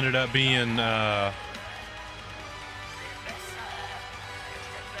that this ended up being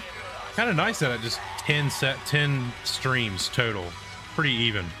kind of nice that it just 10 streams total, pretty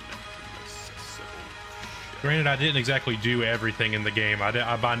even. Granted, I didn't exactly do everything in the game.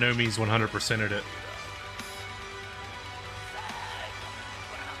 I by no means 100%ed it,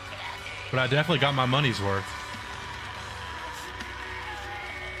 but I definitely got my money's worth.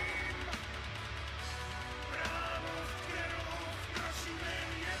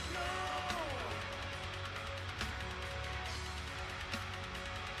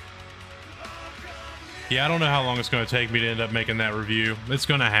 Yeah, I don't know how long it's going to take me to end up making that review. It's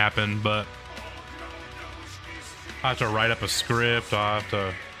going to happen, but I have to write up a script. I have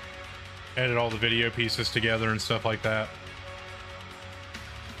to edit all the video pieces together and stuff like that.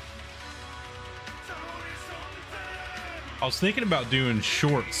 I was thinking about doing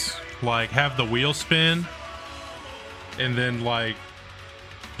shorts, like have the wheel spin and then like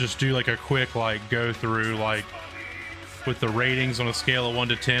just do like a quick like go through like with the ratings on a scale of 1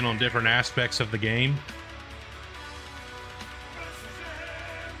 to 10 on different aspects of the game.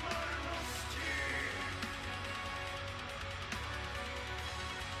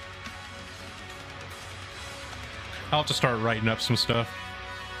 I'll have to start writing up some stuff.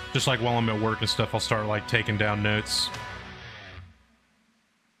 Just like while I'm at work and stuff, I'll start like taking down notes.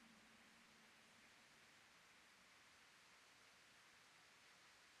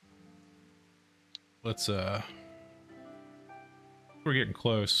 Let's we're getting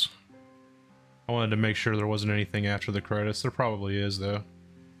close. I wanted to make sure there wasn't anything after the credits. There probably is though.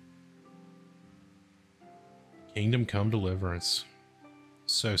 Kingdom Come Deliverance.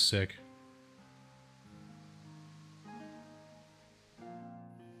 So sick.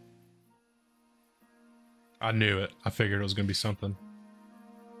 I knew it. I figured it was going to be something.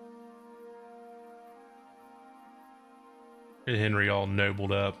 Get Henry all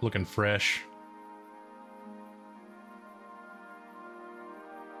nobled up, looking fresh.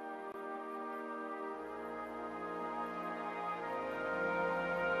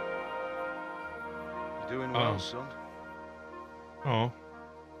 You're doing well, son. Oh.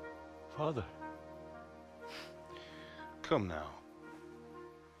 Father. Come now.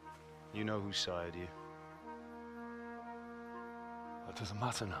 You know who sired you. That doesn't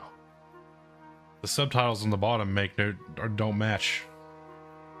matter now. The subtitles on the bottom make no or don't match.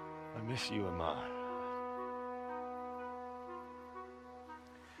 I miss you, Amar.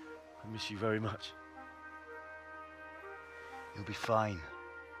 I miss you very much. You'll be fine.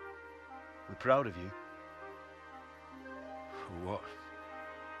 We're proud of you. For what?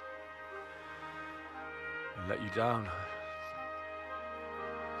 I let you down.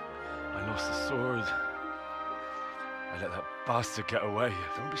 I lost the sword. I let that bastard get away.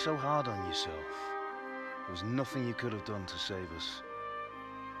 Don't be so hard on yourself. There was nothing you could have done to save us.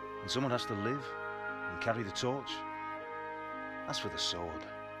 And someone has to live and carry the torch. As for the sword,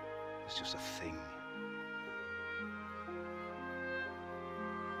 it's just a thing.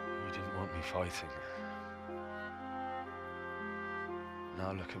 You didn't want me fighting.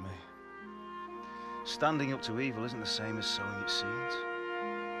 Now look at me. Standing up to evil isn't the same as sowing its seeds.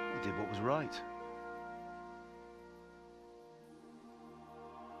 You did what was right.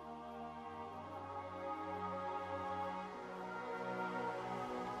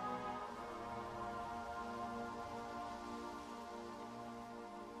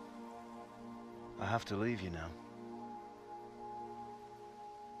 I have to leave you now.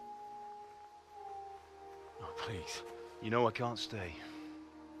 Oh, please. You know I can't stay.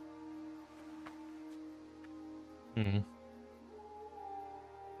 Mm-hmm.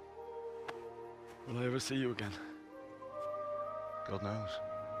 Will I ever see you again? God knows.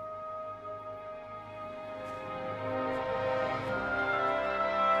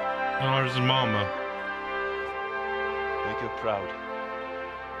 Oh, there's his mama. Make her proud.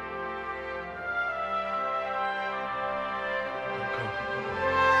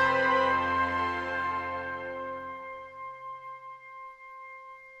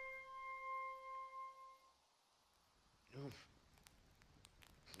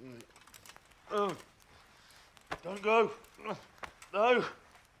 Oh, don't go. No.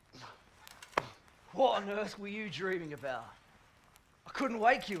 What on earth were you dreaming about? I couldn't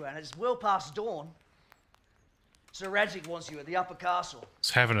wake you, and it's well past dawn. Sir Radzig wants you at the upper castle.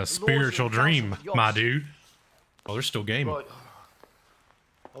 It's having a spiritual dream, my dude. Oh, they're still gaming. Right.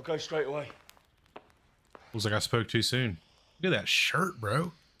 I'll go straight away. Looks like I spoke too soon. Look at that shirt,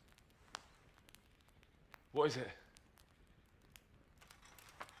 bro. What is it?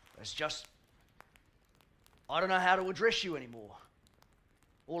 It's just... I don't know how to address you anymore.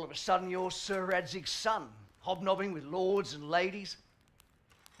 All of a sudden, you're Sir Radzig's son, hobnobbing with lords and ladies.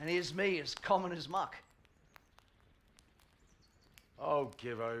 And here's me, as common as muck. Oh,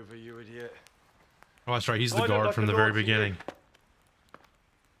 give over, you idiot. Oh, that's right. He's the guard from the very beginning.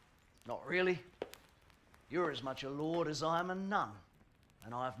 Not really. You're as much a lord as I am a nun.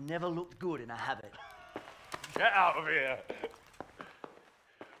 And I've never looked good in a habit. Get out of here.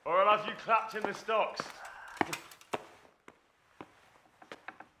 Or I'll have you clapped in the stocks.